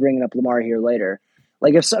spoiler, we'll be bringing up Lamar here later.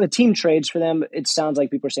 Like if a team trades for them, it sounds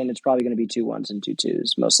like people are saying it's probably going to be 2 1s and 2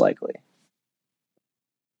 2s, most likely.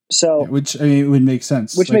 So, which I mean, it would make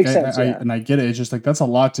sense. Which like, makes sense, yeah. And I get it. It's just like that's a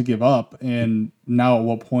lot to give up. And now, at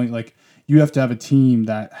what point, like you have to have a team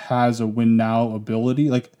that has a win now ability.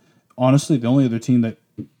 Like honestly, the only other team that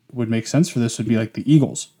would make sense for this would be like the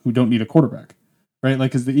Eagles, who don't need a quarterback, right?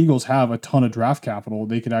 Like because the Eagles have a ton of draft capital,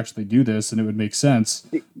 they could actually do this, and it would make sense.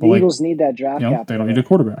 The Eagles need that draft capital. They don't need a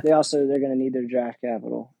quarterback. They're going to need their draft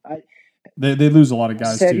capital. They lose a lot of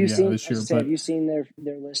guys too. This year. Have you seen their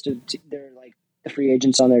list of their like the free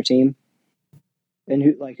agents on their team, and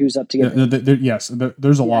who's up to get? Yes,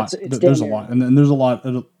 there's a lot. There's a lot, and then there's a lot.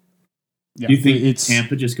 Yeah, do you think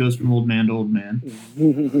Tampa just goes from old man to old man?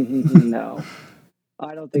 No,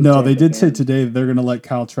 I don't think. No, Tampa they did can. say today that they're going to let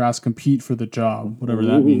Kyle Trask compete for the job, whatever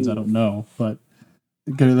that means. I don't know, but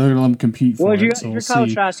they're going to let him compete for it. If you're Kyle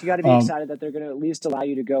Trask, you got to be excited that they're going to at least allow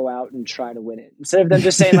you to go out and try to win it, instead of them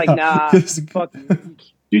just saying like, "Nah, fuck you."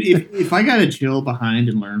 Dude, if I got to chill behind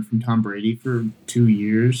and learn from Tom Brady for 2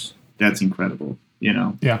 years, that's incredible. You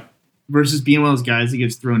know? Yeah. Versus being one of those guys that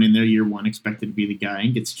gets thrown in there year one, expected to be the guy,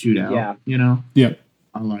 and gets chewed out. Yeah. You know? Yeah.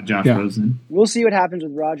 A la Josh Rosen. We'll see what happens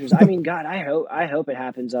with Rodgers. I mean, God, I hope it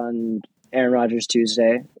happens on Aaron Rodgers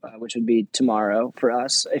Tuesday, which would be tomorrow for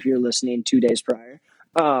us if you're listening 2 days prior.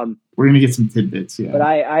 We're gonna get some tidbits, yeah. But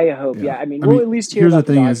I hope, yeah. I mean, we'll at least hear about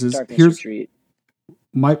the Darkness Retreat.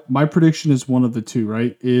 My prediction is one of the two,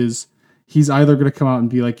 right? Is he's either going to come out and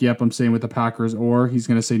be like, "Yep, I'm staying with the Packers," or he's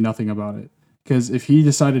going to say nothing about it. Because if he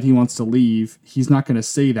decided he wants to leave, he's not going to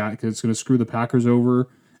say that because it's going to screw the Packers over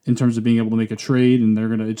in terms of being able to make a trade, and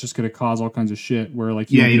it's just going to cause all kinds of shit. Where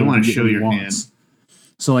like, you don't want to show your hand.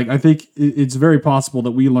 So like, I think it's very possible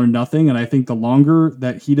that we learn nothing, and I think the longer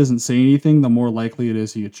that he doesn't say anything, the more likely it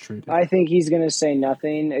is he gets traded. I think he's going to say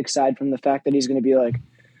nothing, aside from the fact that he's going to be like,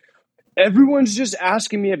 everyone's just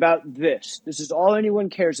asking me about this. This is all anyone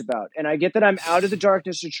cares about. And I get that I'm out of the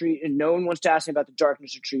Darkness Retreat and no one wants to ask me about the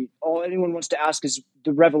Darkness Retreat. All anyone wants to ask is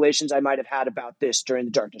the revelations I might have had about this during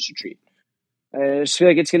the Darkness Retreat. I just feel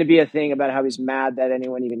like it's going to be a thing about how he's mad that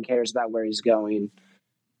anyone even cares about where he's going.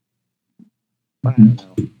 I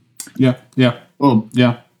don't know. Yeah. Well,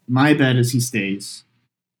 yeah. My bet is he stays.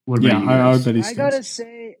 What about you guys? I would bet he stays. I gotta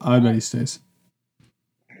say, I bet he stays.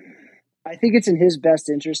 I think it's in his best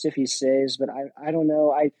interest if he stays, but I don't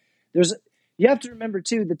know. You have to remember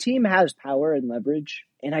too, the team has power and leverage,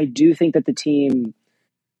 and I do think that the team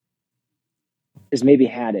has maybe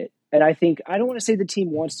had it. And I don't want to say the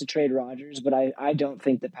team wants to trade Rodgers, but I don't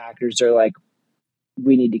think the Packers are like,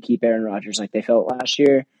 we need to keep Aaron Rodgers like they felt last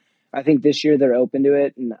year. I think this year they're open to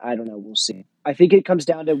it, and I don't know. We'll see. I think it comes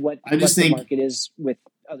down to what the market is with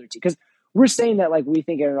other teams. Because we're saying that like we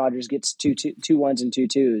think Aaron Rodgers gets two ones and 2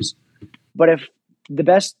 2s, but if the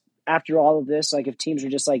best after all of this, like if teams are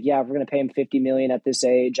just like, yeah, we're going to pay him $50 million at this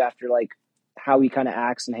age after like how he kind of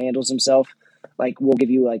acts and handles himself, like we'll give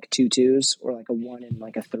you like 2 2s or like a 1 and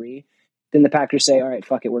like a 3. Then the Packers say, all right,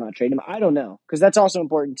 fuck it, we're not trading him. I don't know, because that's also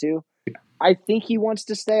important too. I think he wants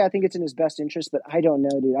to stay. I think it's in his best interest, but I don't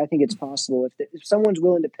know, dude. I think it's possible. If someone's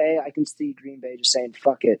willing to pay, I can see Green Bay just saying,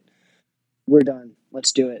 fuck it, we're done.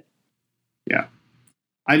 Let's do it. Yeah.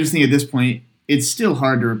 I just think at this point, it's still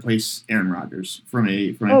hard to replace Aaron Rodgers from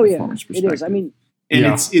a performance perspective. It is. I mean, and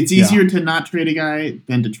it's easier to not trade a guy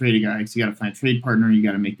than to trade a guy because you got to find a trade partner. You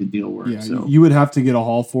got to make the deal work. Yeah, so you would have to get a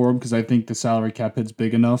haul for him because I think the salary cap hit's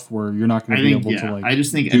big enough where you're not going to be able to like. I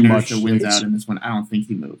just think inertia wins out in this one. I don't think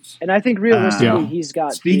he moves. And I think realistically, he's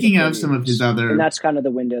got. Speaking of some of his other, and that's kind of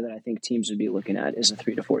the window that I think teams would be looking at is a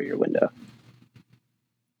 3 to 4 year window.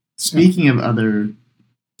 Speaking of other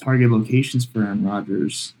target locations for Aaron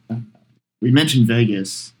Rodgers, we mentioned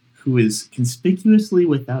Vegas, who is conspicuously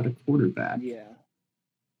without a quarterback. Yeah.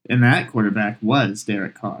 And that quarterback was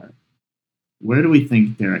Derek Carr. Where do we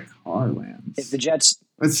think Derek Carr lands? If the Jets,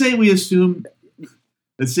 let's say we assume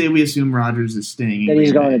Rodgers is staying. Then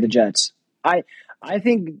he's going to the Jets. I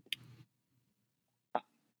think.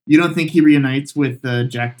 You don't think he reunites with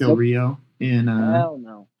Jack Del Rio in? Hell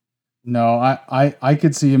no. No, I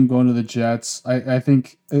could see him going to the Jets. I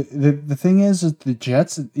think the thing is the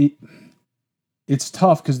Jets. It's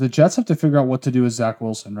tough because the Jets have to figure out what to do with Zach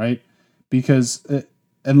Wilson, right? Because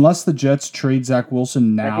unless the Jets trade Zach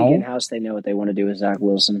Wilson now, I think in-house they know what they want to do with Zach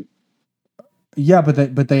Wilson. Yeah, but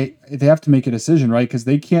they have to make a decision, right? Because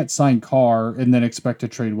they can't sign Carr and then expect to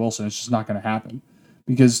trade Wilson. It's just not going to happen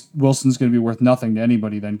because Wilson's going to be worth nothing to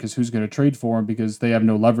anybody then. Because who's going to trade for him? Because they have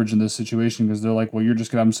no leverage in this situation. Because they're like, well, you're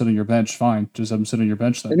just going to have him sit on your bench. Fine, just have him sit on your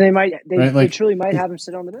bench then. And they truly might have him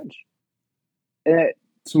sit on the bench.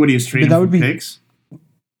 So what do you trade him for picks?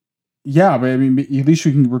 Yeah, but I mean, at least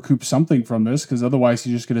you can recoup something from this because otherwise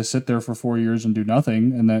he's just going to sit there for 4 years and do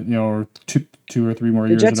nothing, and then or two or three more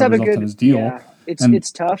years. The Jets have a good on his deal. Yeah,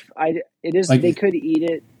 it's tough. It is. Like, they could eat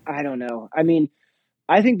it. I don't know. I mean,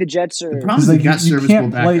 I think the Jets are. The problem is they got serviceable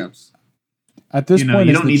backups. At this point,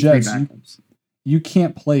 you don't need Jets, three backups. You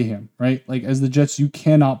can't play him, right? Like as the Jets, you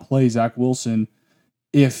cannot play Zach Wilson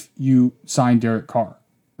if you sign Derek Carr,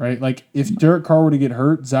 right? Like if Derek Carr were to get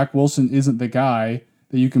hurt, Zach Wilson isn't the guy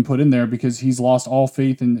that you can put in there because he's lost all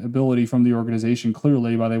faith and ability from the organization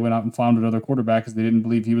clearly by they went out and found another quarterback because they didn't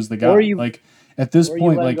believe he was the guy. Like at this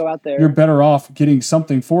point, like you're better off getting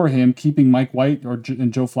something for him, keeping Mike White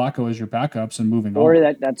and Joe Flacco as your backups and moving on.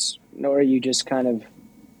 Or you just kind of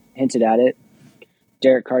hinted at it.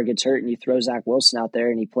 Derek Carr gets hurt and you throw Zach Wilson out there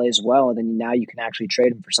and he plays well, and then now you can actually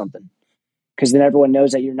trade him for something. Because then everyone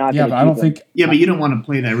knows that you're not. Yeah, but I don't think. Yeah, but you don't want to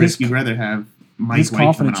play that risk. You'd rather have Mike his White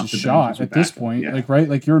confidence is shot at this point. Yeah. Like, right?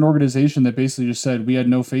 Like, you're an organization that basically just said we had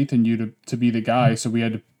no faith in you to be the guy, so we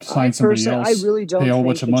had to sign somebody else. I really don't pay a whole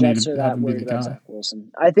bunch of money to have him be the guy.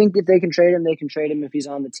 Wilson. I think if they can trade him, they can trade him. If he's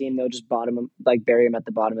on the team, they'll just bottom him, like bury him at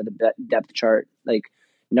the bottom of the depth chart, like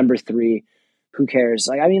number 3. Who cares?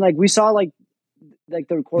 Like, I mean, like we saw like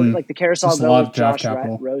the carousel go with Josh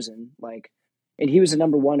Rosen, like. And he was a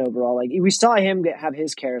number 1 overall. Like we saw him have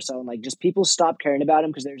his carousel, and like just people stopped caring about him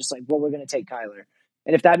because they're just like, well, we're going to take Kyler,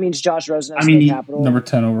 and if that means Josh Rosen has the capital, number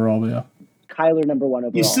 10 overall, yeah. Kyler number 1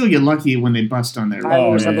 overall. You still get lucky when they bust on their.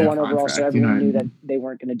 Kyler was number 1 overall, so everyone knew that they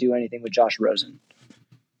weren't going to do anything with Josh Rosen.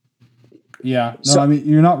 Yeah, no, I mean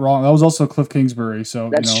you're not wrong. That was also Cliff Kingsbury, so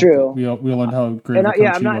that's true. We learned how great.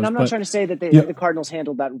 I'm not trying to say that the Cardinals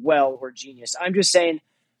handled that well or genius. I'm just saying,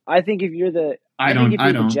 I think if you're the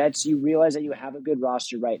Jets, you realize that you have a good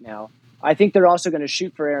roster right now. I think they're also going to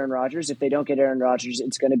shoot for Aaron Rodgers. If they don't get Aaron Rodgers,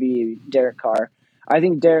 it's going to be Derek Carr. I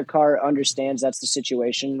think Derek Carr understands that's the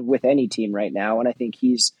situation with any team right now, and I think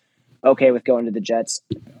he's okay with going to the Jets.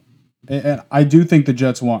 And I do think the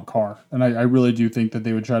Jets want Carr, and I really do think that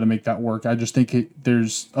they would try to make that work. I just think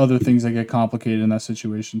there's other things that get complicated in that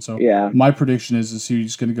situation. So my prediction is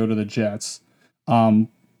he's going to go to the Jets.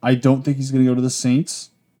 I don't think he's going to go to the Saints.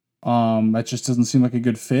 That just doesn't seem like a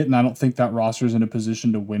good fit, and I don't think that roster is in a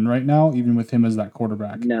position to win right now, even with him as that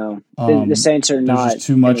quarterback. No, the Saints are not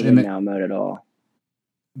too much in now mode at all.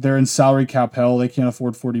 They're in salary cap hell. They can't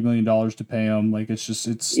afford $40 million to pay him. Like it's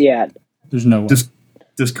there's no way.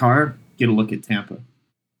 Does Carr get a look at Tampa?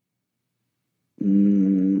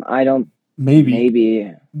 I don't.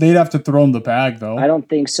 Maybe they'd have to throw him the bag though. I don't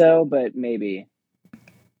think so, but maybe.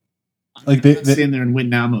 Like they saying they're in win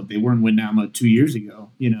now mode. They were in win now mode 2 years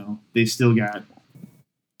ago. You know, they still got.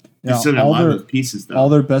 They still got a lot of those pieces, though. All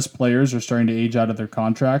their best players are starting to age out of their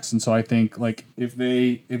contracts, and so I think like if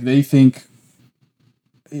they think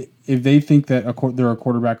that they're a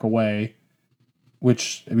quarterback away,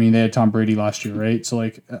 which I mean they had Tom Brady last year, right? So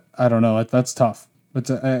like I don't know, that's tough. But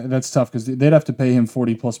that's tough because they'd have to pay him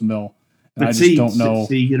 $40+ million, and I just don't know.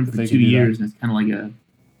 Say you get him for 2 years, and it's kind of like a,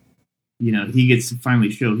 he gets to finally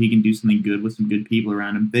show he can do something good with some good people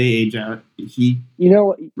around him. They age out, he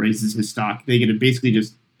raises his stock. They get to basically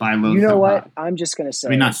just buy low. You know what? I'm just going to say.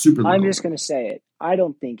 I mean, not super low. I'm just going to say it. I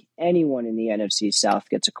don't think anyone in the NFC South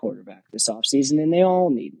gets a quarterback this offseason, and they all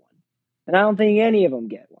need one. And I don't think any of them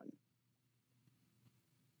get one.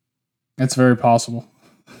 It's very possible.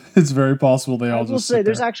 It's very possible they all just. I will say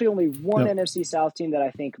there's actually only one NFC South team that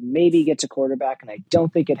I think maybe gets a quarterback, and I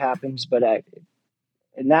don't think it happens. But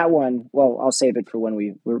in that one, well, I'll save it for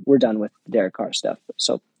when we're done with the Derek Carr stuff.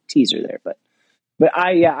 So teaser there, but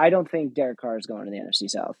I don't think Derek Carr is going to the NFC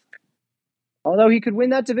South. Although he could win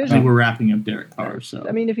that division. I think we're wrapping up Derek Carr. So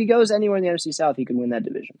I mean, if he goes anywhere in the NFC South, he could win that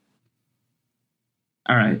division.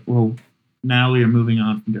 All right. Well, now we are moving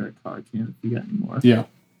on from Derek Carr. If you got any more? Yeah.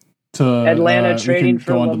 To Atlanta trading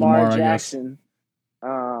for Lamar Jackson.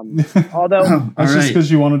 Although that's just because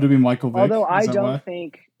you wanted to be Michael Vick. Although I don't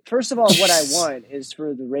think. First of all, what I want is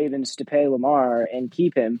for the Ravens to pay Lamar and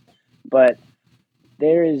keep him, but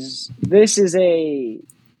this is a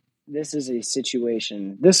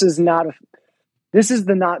situation. This is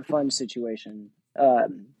the not fun situation. I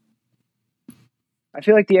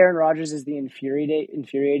feel like the Aaron Rodgers is the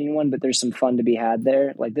infuriating one, but there's some fun to be had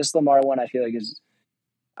there. Like this Lamar one, I feel like is.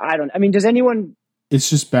 Does anyone? It's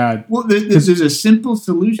just bad. Well, there's a simple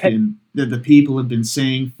solution that the people have been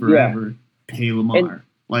saying forever: pay Lamar.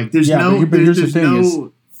 There's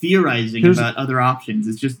no theorizing about other options.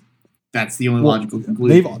 It's just that's the only logical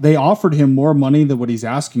conclusion. They offered him more money than what he's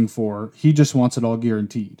asking for. He just wants it all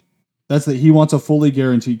guaranteed. He wants a fully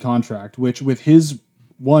guaranteed contract, which with his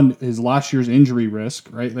last year's injury risk,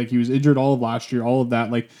 right? Like he was injured all of last year, all of that.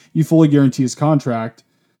 Like you fully guarantee his contract.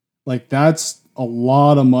 Like that's a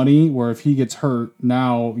lot of money where if he gets hurt,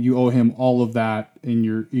 now you owe him all of that and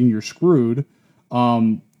you're screwed.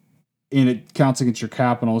 And it counts against your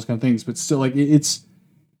cap and all those kind of things. But still, like it's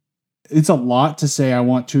a lot to say I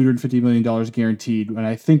want $250 million guaranteed. And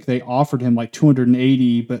I think they offered him like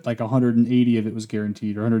 280, but like 180 of it was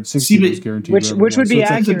guaranteed or 160 of it was guaranteed. Which would be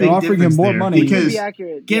accurate. They're offering him more money. Because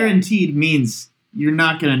guaranteed means you're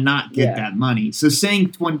not going to not get that money. So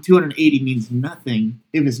saying 280 means nothing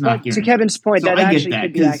if it's not guaranteed. To Kevin's point, that actually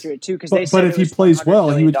could be accurate too. But if he plays well,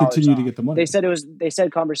 he would continue to get the money. They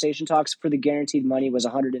said conversation talks for the guaranteed money was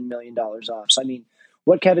 $100 million off. So I mean,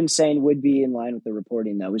 what Kevin's saying would be in line with the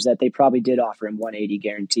reporting, though, is that they probably did offer him 180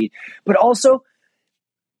 guaranteed. But also,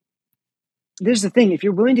 there's the thing: if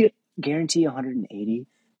you're willing to guarantee 180,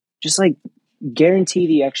 just like guarantee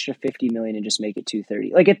the extra 50 million and just make it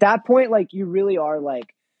 230. Like at that point, like you really are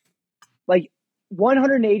like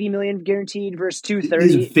 180 million guaranteed versus 230.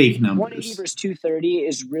 These are fake numbers. 180 versus 230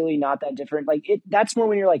 is really not that different. Like that's more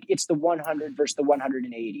when you're like it's the 100 versus the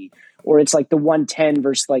 180, or it's like the 110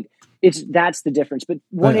 versus that's the difference. But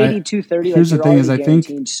 180, 230. Here's the thing: is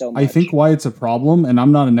I think why it's a problem, and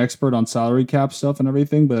I'm not an expert on salary cap stuff and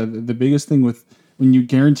everything, but the biggest thing with when you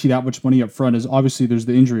guarantee that much money up front is obviously there's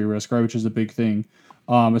the injury risk, right, which is a big thing,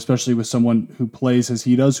 especially with someone who plays as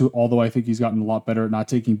he does, who although I think he's gotten a lot better at not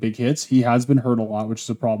taking big hits, he has been hurt a lot, which is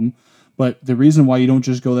a problem. But the reason why you don't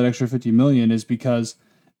just go that extra 50 million is because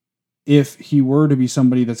if he were to be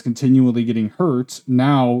somebody that's continually getting hurt,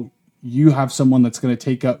 now you have someone that's going to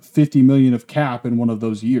take up 50 million of cap in one of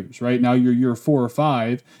those years, right? Now you're year 4 or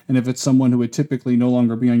 5. And if it's someone who would typically no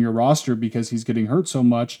longer be on your roster because he's getting hurt so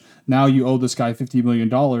much, now you owe this guy $50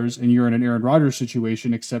 million and you're in an Aaron Rodgers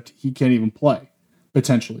situation, except he can't even play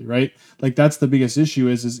potentially, right? Like that's the biggest issue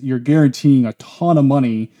is you're guaranteeing a ton of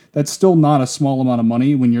money. That's still not a small amount of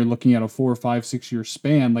money when you're looking at a 4 or 5, 6 year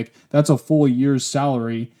span. Like that's a full year's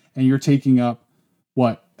salary and you're taking up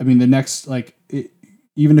the next,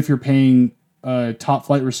 even if you're paying a top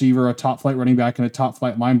flight receiver, a top flight running back, and a top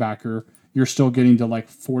flight linebacker, you're still getting to like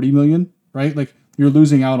 40 million, right? Like you're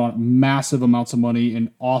losing out on massive amounts of money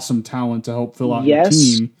and awesome talent to help fill out your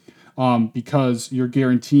team because you're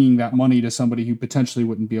guaranteeing that money to somebody who potentially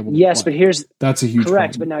wouldn't be able to play. But that's a huge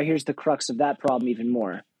correct. problem. But now here's the crux of that problem even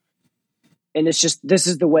more. And it's just, this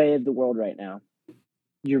is the way of the world right now.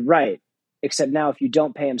 You're right. Except now, if you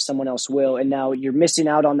don't pay him, someone else will, and now you're missing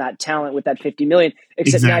out on that talent with that 50 million.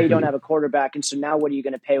 Except now you don't have a quarterback, and so now what are you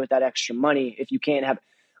going to pay with that extra money if you can't have?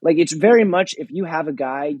 Like it's very much if you have a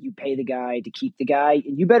guy, you pay the guy to keep the guy,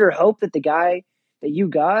 and you better hope that the guy that you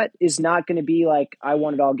got is not going to be like I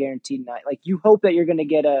want it all guaranteed. Like you hope that you're going to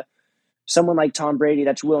get a someone like Tom Brady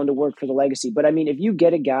that's willing to work for the legacy. But I mean, if you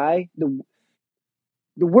get a guy, the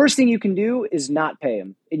worst thing you can do is not pay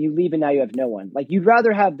him, and you leave and now you have no one. Like, you'd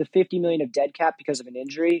rather have the $50 million of dead cap because of an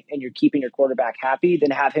injury and you're keeping your quarterback happy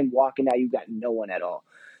than have him walk and now you've got no one at all.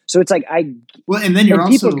 So it's like and then you're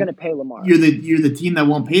people also are going to pay Lamar. You're the team that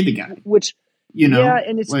won't pay the guy, which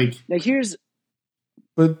and it's like now here's.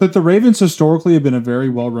 But the Ravens historically have been a very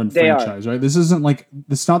well-run franchise, right? This isn't like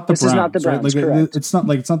it's not the Browns. Is not the Browns, right? Like it's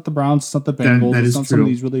not the Browns, it's not the Bengals, it's not some of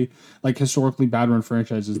these really like historically bad-run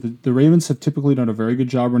franchises. The Ravens have typically done a very good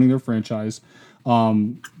job running their franchise,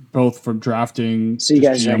 both from drafting, so you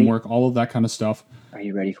guys GM work, all of that kind of stuff. Are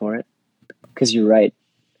you ready for it? Because you're right.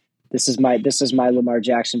 This is my Lamar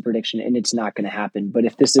Jackson prediction, and it's not going to happen. But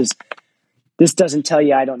if this doesn't tell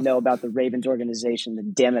you I don't know about the Ravens organization,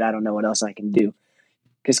 then damn it, I don't know what else I can do.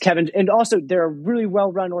 Because Kevin, and also they're a really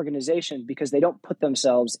well-run organization because they don't put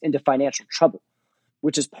themselves into financial trouble,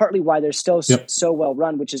 which is partly why they're still so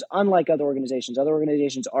well-run, which is unlike other organizations. Other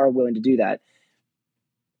organizations are willing to do that.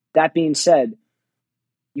 That being said,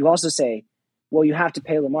 you also say, well, you have to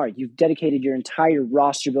pay Lamar. You've dedicated your entire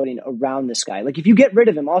roster building around this guy. Like, if you get rid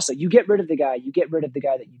of him also, you get rid of the guy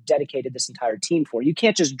that you dedicated this entire team for. You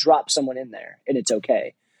can't just drop someone in there and it's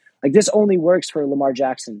okay. Like, this only works for Lamar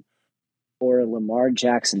Jackson or a Lamar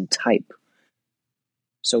Jackson type.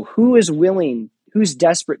 So who's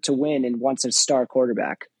desperate to win and wants a star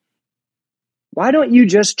quarterback? Why don't you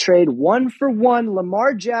just trade 1-for-1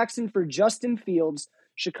 Lamar Jackson for Justin Fields?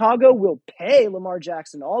 Chicago will pay Lamar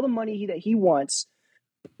Jackson all the money that he wants.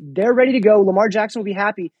 They're ready to go. Lamar Jackson will be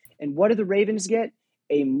happy. And what do the Ravens get?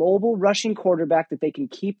 A mobile rushing quarterback that they can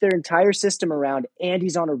keep their entire system around, and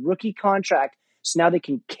he's on a rookie contract. So now they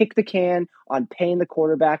can kick the can on paying the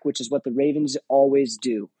quarterback, which is what the Ravens always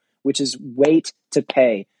do, which is wait to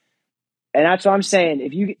pay. And that's what I'm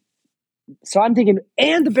saying. So I'm thinking,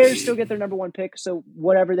 and the Bears still get their number one pick. So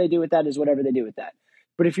whatever they do with that is whatever they do with that.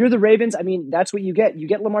 But if you're the Ravens, I mean, that's what you get. You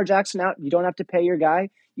get Lamar Jackson out. You don't have to pay your guy.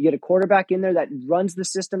 You get a quarterback in there that runs the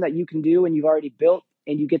system that you can do and you've already built,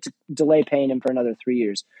 and you get to delay paying him for another 3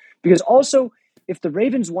 years. Because also, if the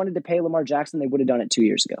Ravens wanted to pay Lamar Jackson, they would have done it 2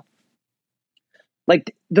 years ago.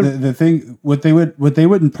 Like the thing, what they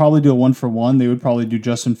wouldn't probably do a 1-for-1. They would probably do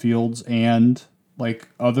Justin Fields and like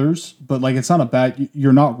others, but like it's not a bad.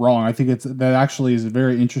 You're not wrong. I think that actually is a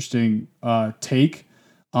very interesting take,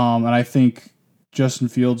 and I think Justin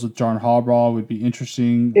Fields with John Harbaugh would be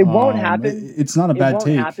interesting. It won't happen. It's not a bad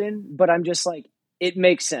take. It won't happen, but I'm just like, it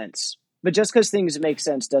makes sense. But just because things make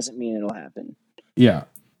sense doesn't mean it'll happen. Yeah,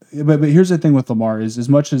 but here's the thing with Lamar is as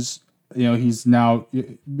much as he's now,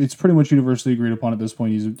 it's pretty much universally agreed upon at this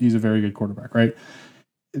point. He's a very good quarterback, right?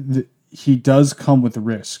 He does come with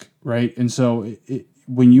risk, right? And so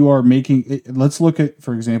when you are making, let's look at,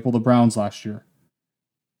 for example, the Browns last year.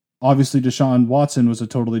 Obviously, Deshaun Watson was a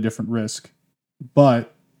totally different risk,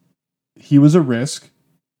 but he was a risk.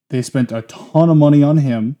 They spent a ton of money on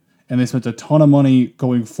him, and they spent a ton of money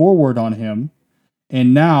going forward on him.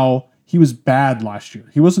 And now he was bad last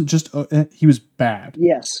year. He wasn't just, he was bad.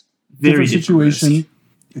 Yes. Different situation.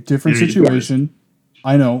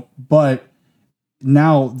 I know, but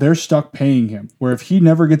now they're stuck paying him. Where if he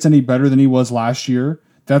never gets any better than he was last year,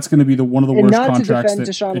 that's going to be one of the worst contracts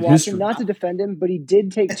in history. Not to defend him, but he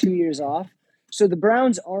did take 2 years off. So the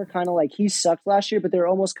Browns are kind of like, he sucked last year, but they're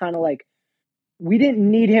almost kind of like, we didn't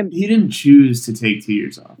need him. He didn't choose to take 2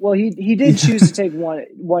 years off. Well, he did choose to take one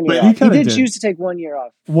year off. He did choose to take 1 year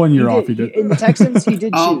off. 1 year off, he did. In the Texans, he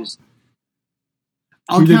did choose.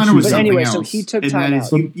 I'll counter with but something anyway, else. so he took time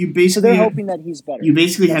out. You basically, so they're hoping that he's better.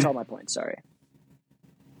 That's all my point. Sorry.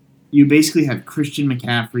 You basically have Christian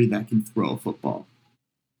McCaffrey that can throw a football.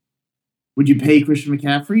 Would you pay Christian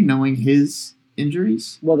McCaffrey knowing his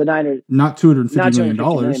injuries? Well, the Niners not $250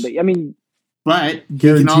 million. But I mean, but he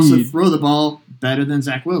can also throw the ball better than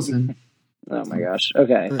Zach Wilson. Oh my gosh!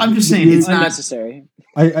 Okay, I'm just saying it's unnecessary.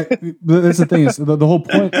 That's the thing is the whole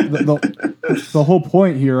point. The whole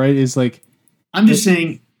point here, right, is like. I'm just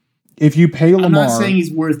saying, if you pay Lamar, I'm not saying he's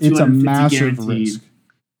worth $250 it's a massive guaranteed. risk.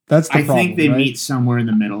 That's the problem. I think they right? meet somewhere in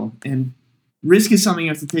the middle, and risk is something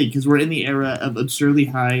you have to take because we're in the era of absurdly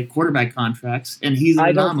high quarterback contracts, and he's an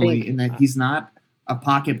anomaly in that he's not a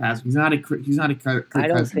pocket passer. He's not a Kirk I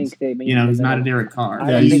don't Cousins. think they mean. He's not a Derek Carr.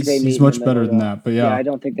 Yeah, he's much better than that. But yeah, I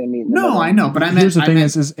don't think they mean. No, I know, but I meant. Here's the thing: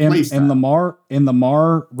 is and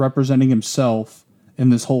Lamar representing himself in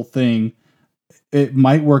this whole thing. it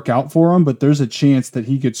might work out for him, but there's a chance that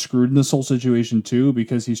he gets screwed in this whole situation too,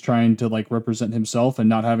 because he's trying to like represent himself and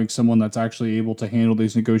not having someone that's actually able to handle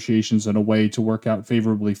these negotiations in a way to work out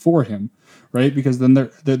favorably for him, right? Because then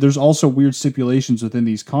there's also weird stipulations within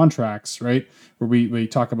these contracts, right, where we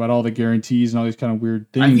talk about all the guarantees and all these kind of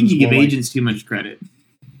weird things. I think you give like, agents too much credit.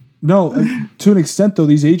 no, to an extent though,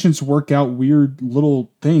 these agents work out weird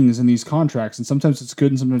little things in these contracts, and sometimes it's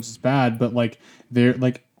good and sometimes it's bad. But like they're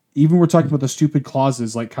like, even we're talking about the stupid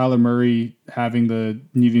clauses, like Kyler Murray having the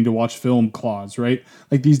needing to watch film clause, right?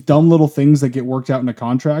 Like these dumb little things that get worked out in a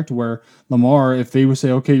contract. Where Lamar, if they would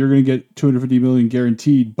say, okay, you're going to get $250 million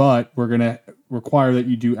guaranteed, but we're going to require that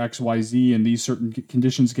you do X, Y, Z, and these certain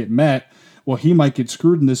conditions get met. Well, he might get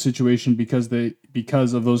screwed in this situation because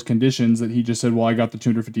of those conditions that he just said, well, I got the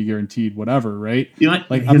 250 guaranteed, whatever, right? You know,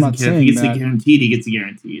 like I'm not saying if he gets that, the guaranteed, he gets the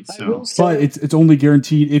guaranteed. So, but it's only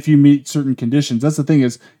guaranteed if you meet certain conditions. That's the thing,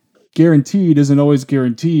 is guaranteed isn't always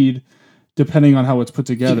guaranteed depending on how it's put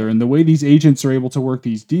together. And the way these agents are able to work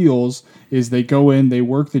these deals is they go in, they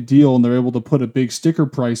work the deal, and they're able to put a big sticker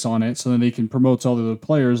price on it so then they can promote to all the other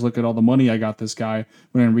players, look at all the money I got this guy,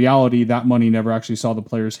 when in reality that money never actually saw the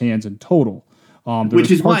player's hands in total.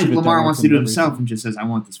 Which is why Lamar wants to do it himself and just says, I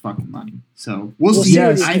want this fucking money. So we'll see.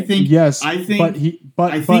 Yes, I think but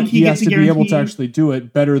he has to be able to actually do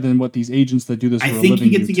it better than what these agents that do this for a living do. I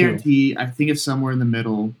think he gets the guarantee. I think it's somewhere in the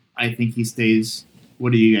middle. I think he stays.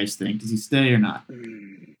 What do you guys think? Does he stay or not?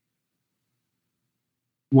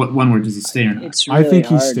 What one word, does he stay or not? It's really I think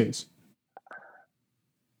hard. he stays.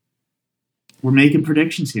 We're making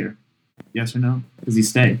predictions here. Yes or no? Does he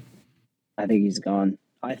stay? I think he's gone.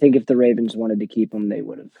 I think if the Ravens wanted to keep him, they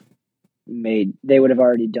would have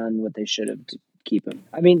already done what they should have to keep him.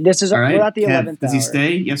 I mean, this is all right. We're at the 11th hour. Does he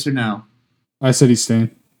stay? Yes or no? I said he's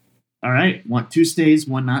staying. All right. Two stays,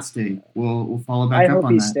 one not stay. We'll follow back up on that. I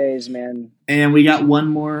hope he stays, man. And we got one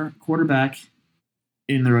more quarterback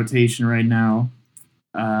in the rotation right now.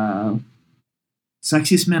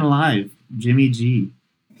 Sexiest man alive, Jimmy G.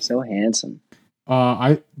 So handsome.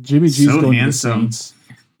 Jimmy G's so going handsome. to the Saints.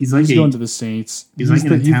 He's going to the Saints. He's like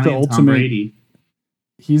an Italian the ultimate, Tom Brady.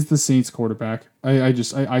 He's the Saints quarterback.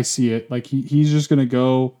 I see it. Like he's just going to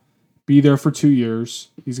go be there for 2 years.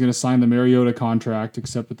 He's going to sign the Mariota contract,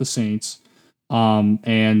 except with the Saints.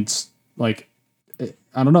 And like,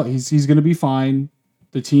 I don't know. He's going to be fine.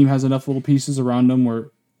 The team has enough little pieces around him where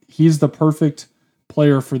he's the perfect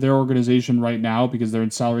player for their organization right now because they're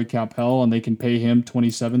in salary cap hell and they can pay him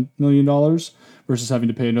 $27 million versus having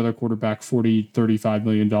to pay another quarterback $35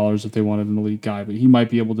 million if they wanted an elite guy. But he might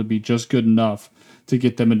be able to be just good enough to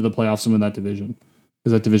get them into the playoffs and win that division,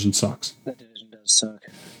 because that division sucks. That division does suck.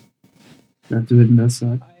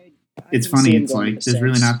 It's funny. It's like there's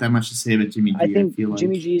really not that much to say about Jimmy G. I think feel like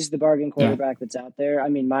Jimmy G is the bargain quarterback that's out there. I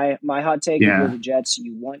mean, my hot take: if you're the Jets,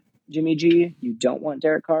 you want Jimmy G. You don't want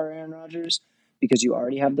Derek Carr or Aaron Rodgers because you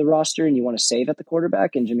already have the roster and you want to save at the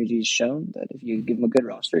quarterback. And Jimmy G's shown that if you give him a good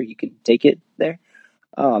roster, you can take it there.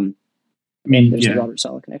 There's a Robert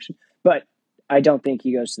Saleh connection, but I don't think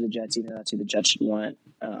he goes to the Jets, even though that's who the Jets should want.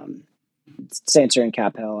 Saints are in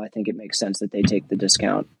cap hell. I think it makes sense that they take the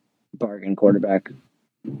discount bargain quarterback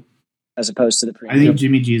as opposed to the premium. I think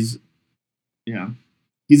Jimmy G's,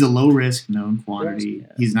 he's a low risk, known quantity.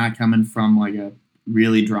 Yeah. He's not coming from like a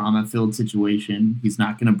really drama filled situation. He's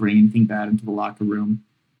not going to bring anything bad into the locker room.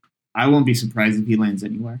 I won't be surprised if he lands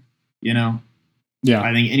anywhere. Yeah.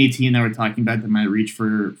 I think any team that we're talking about that might reach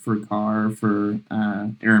for Carr, for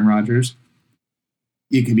Aaron Rodgers,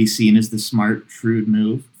 it could be seen as the smart, shrewd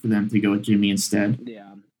move for them to go with Jimmy instead.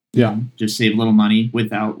 Yeah. Just save a little money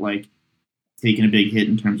without like taking a big hit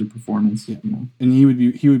in terms of performance. Yeah. And he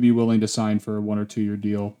would be willing to sign for a 1 or 2 year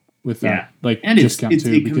deal with that and discount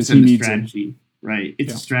it because he needs strategy, it. Right?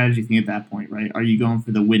 It's a strategy thing at that point, right? Are you going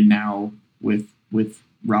for the win now with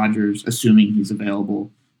Rodgers, assuming he's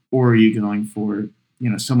available, or are you going for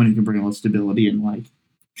someone who can bring a little stability and like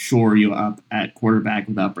shore you up at quarterback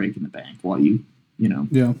without breaking the bank while you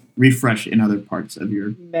refresh in other parts of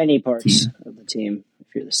your many parts of the team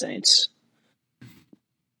if you're the Saints.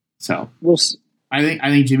 So we'll see. I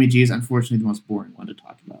think Jimmy G is unfortunately the most boring one to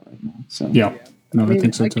talk about right now. So I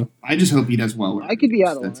think so too. I just hope he does well. I could be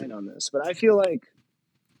out of line on this, but I feel like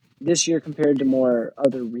this year compared to more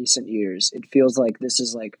other recent years, it feels like this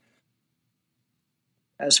is like,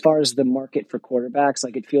 as far as the market for quarterbacks,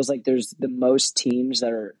 like it feels like there's the most teams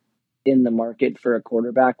that are in the market for a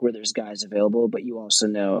quarterback where there's guys available, but you also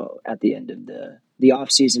know at the end of the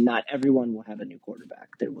offseason, not everyone will have a new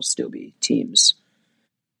quarterback. There will still be teams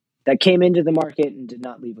that came into the market and did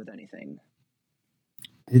not leave with anything.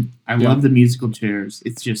 I love the musical chairs.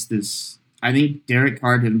 It's just this I think Derek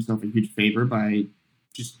Carr did himself a huge favor by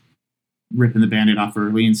just ripping the Band-Aid off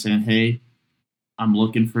early and saying, "Hey, I'm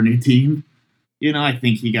looking for a new team." I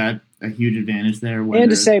think he got a huge advantage there. Whether, and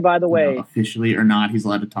to say, by the way, officially or not, he's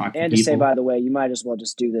allowed to talk to people. And to say, by the way, you might as well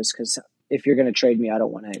just do this because if you're going to trade me, I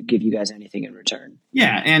don't want to give you guys anything in return.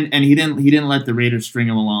 Yeah, and he didn't let the Raiders string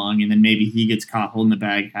him along, and then maybe he gets caught holding the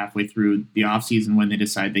bag halfway through the offseason when they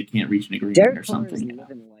decide they can't reach an agreement or something.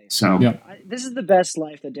 So this is the best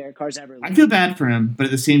life that Derek Carr's ever lived. I feel bad for him, but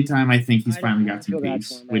at the same time, I think he's finally got some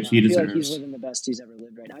peace, which he deserves. I feel like he's living the best he's ever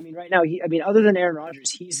lived right now. I mean, right now, other than Aaron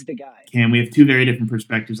Rodgers, he's the guy. Cam, we have two very different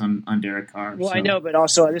perspectives on Derek Carr. Well, so. I know, but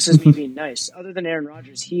also this is me being nice. Other than Aaron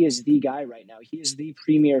Rodgers, he is the guy right now. He is the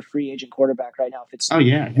premier free agent quarterback right now. Oh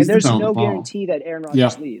yeah, and there's no guarantee that Aaron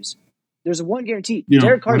Rodgers leaves. There's one guarantee.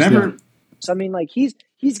 Derek Carr's whatever. So I mean, like he's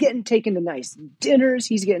getting taken to nice dinners.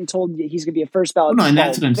 He's getting told he's going to be a first ballot. No, and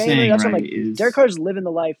that's what I'm saying. That's right, what I'm like. Derek Carr's living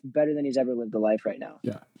the life better than he's ever lived the life right now.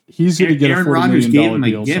 Yeah, he's going to get Aaron a $40 Rodgers million gave him a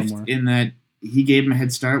deal gift somewhere. in that he gave him a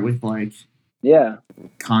head start with Yeah.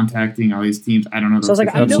 contacting all these teams. I don't know. So I was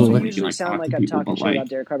like, I know we Absolutely. usually sound like I'm talking shit about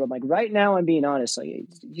Derek Carr, but I'm like, right now I'm being honest. Like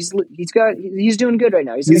he's doing good right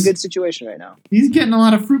now. He's in a good situation right now. He's getting a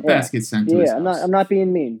lot of fruit baskets sent to his house. I'm not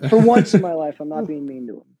being mean. For once in my life, I'm not being mean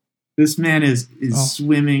to him. This man is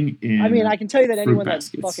swimming in. I mean, I can tell you that anyone that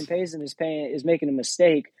baskets. fucking pays him is making a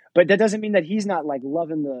mistake, but that doesn't mean that he's not like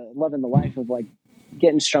loving the life of like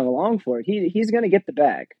getting strung along for it. He's gonna get the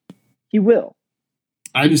bag. He will.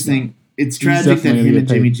 I just think it's tragic that him and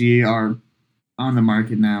Jimmy G are on the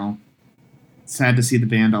market now. Sad to see the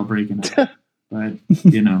band all breaking up, but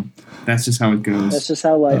that's just how it goes. That's just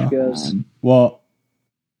how life goes. Well,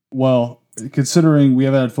 considering we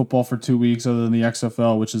haven't had football for 2 weeks other than the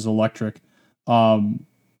XFL, which is electric,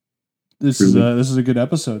 this is a good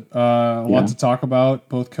episode. A lot to talk about,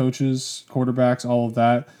 both coaches, quarterbacks, all of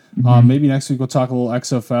that. Maybe next week we'll talk a little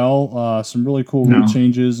XFL, some really cool rule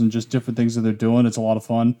changes and just different things that they're doing. It's a lot of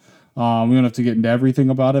fun. We don't have to get into everything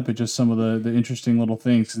about it, but just some of the interesting little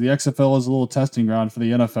things. 'Cause the XFL is a little testing ground for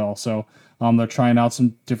the NFL, so they're trying out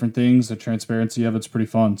some different things. The transparency of it's pretty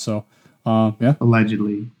fun. So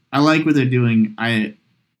Allegedly, I like what they're doing. I'm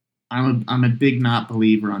a big not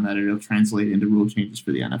believer on that it'll translate into rule changes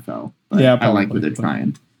for the NFL. But I like what they're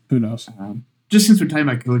trying. Who knows? Just since we're talking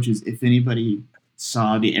about coaches, if anybody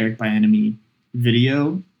saw the Eric Bieniemy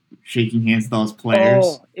video shaking hands with all his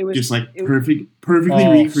players, it was just like perfectly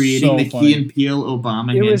recreating the Key and Peele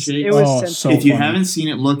Obama handshake. It was so if you funny. haven't seen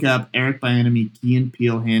it, look up Eric Bieniemy Key and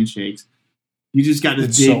Peele handshakes. You just got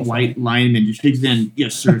this big white lineman just shakes in.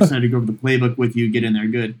 Yes, sir. Excited to go over the playbook with you. Get in there,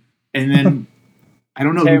 good. And then I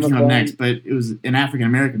don't know who came up next, but it was an African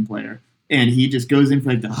American player, and he just goes in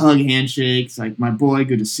for like the hug handshakes, like my boy,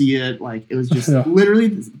 good to see it. Like it was just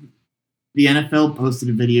literally the NFL posted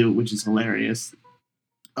a video, which is hilarious,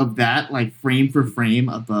 of that like frame for frame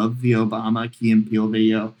above the Obama Key and Peele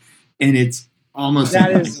video, and it's almost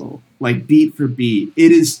identical, like beat for beat.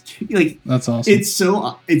 It is like that's awesome.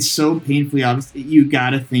 It's so painfully obvious. You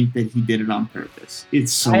got to think that he did it on purpose.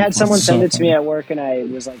 It's so. I had someone send it to funny. me at work, and I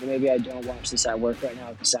was like, maybe I don't watch this at work right now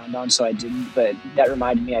with the sound on, so I didn't. But that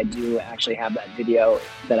reminded me, I do actually have that video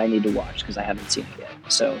that I need to watch because I haven't seen it yet.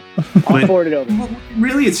 So I'll forward it over. Well,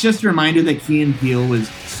 really, it's just a reminder that Key and Peele was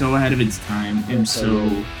so ahead of its time and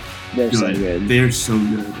They're so good. They're so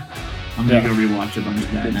good. I'm gonna go rewatch a bunch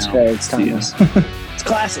of that now. It's great. It's timeless. It's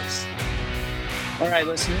classics. All right,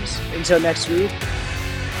 listeners. Until next week.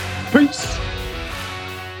 Peace.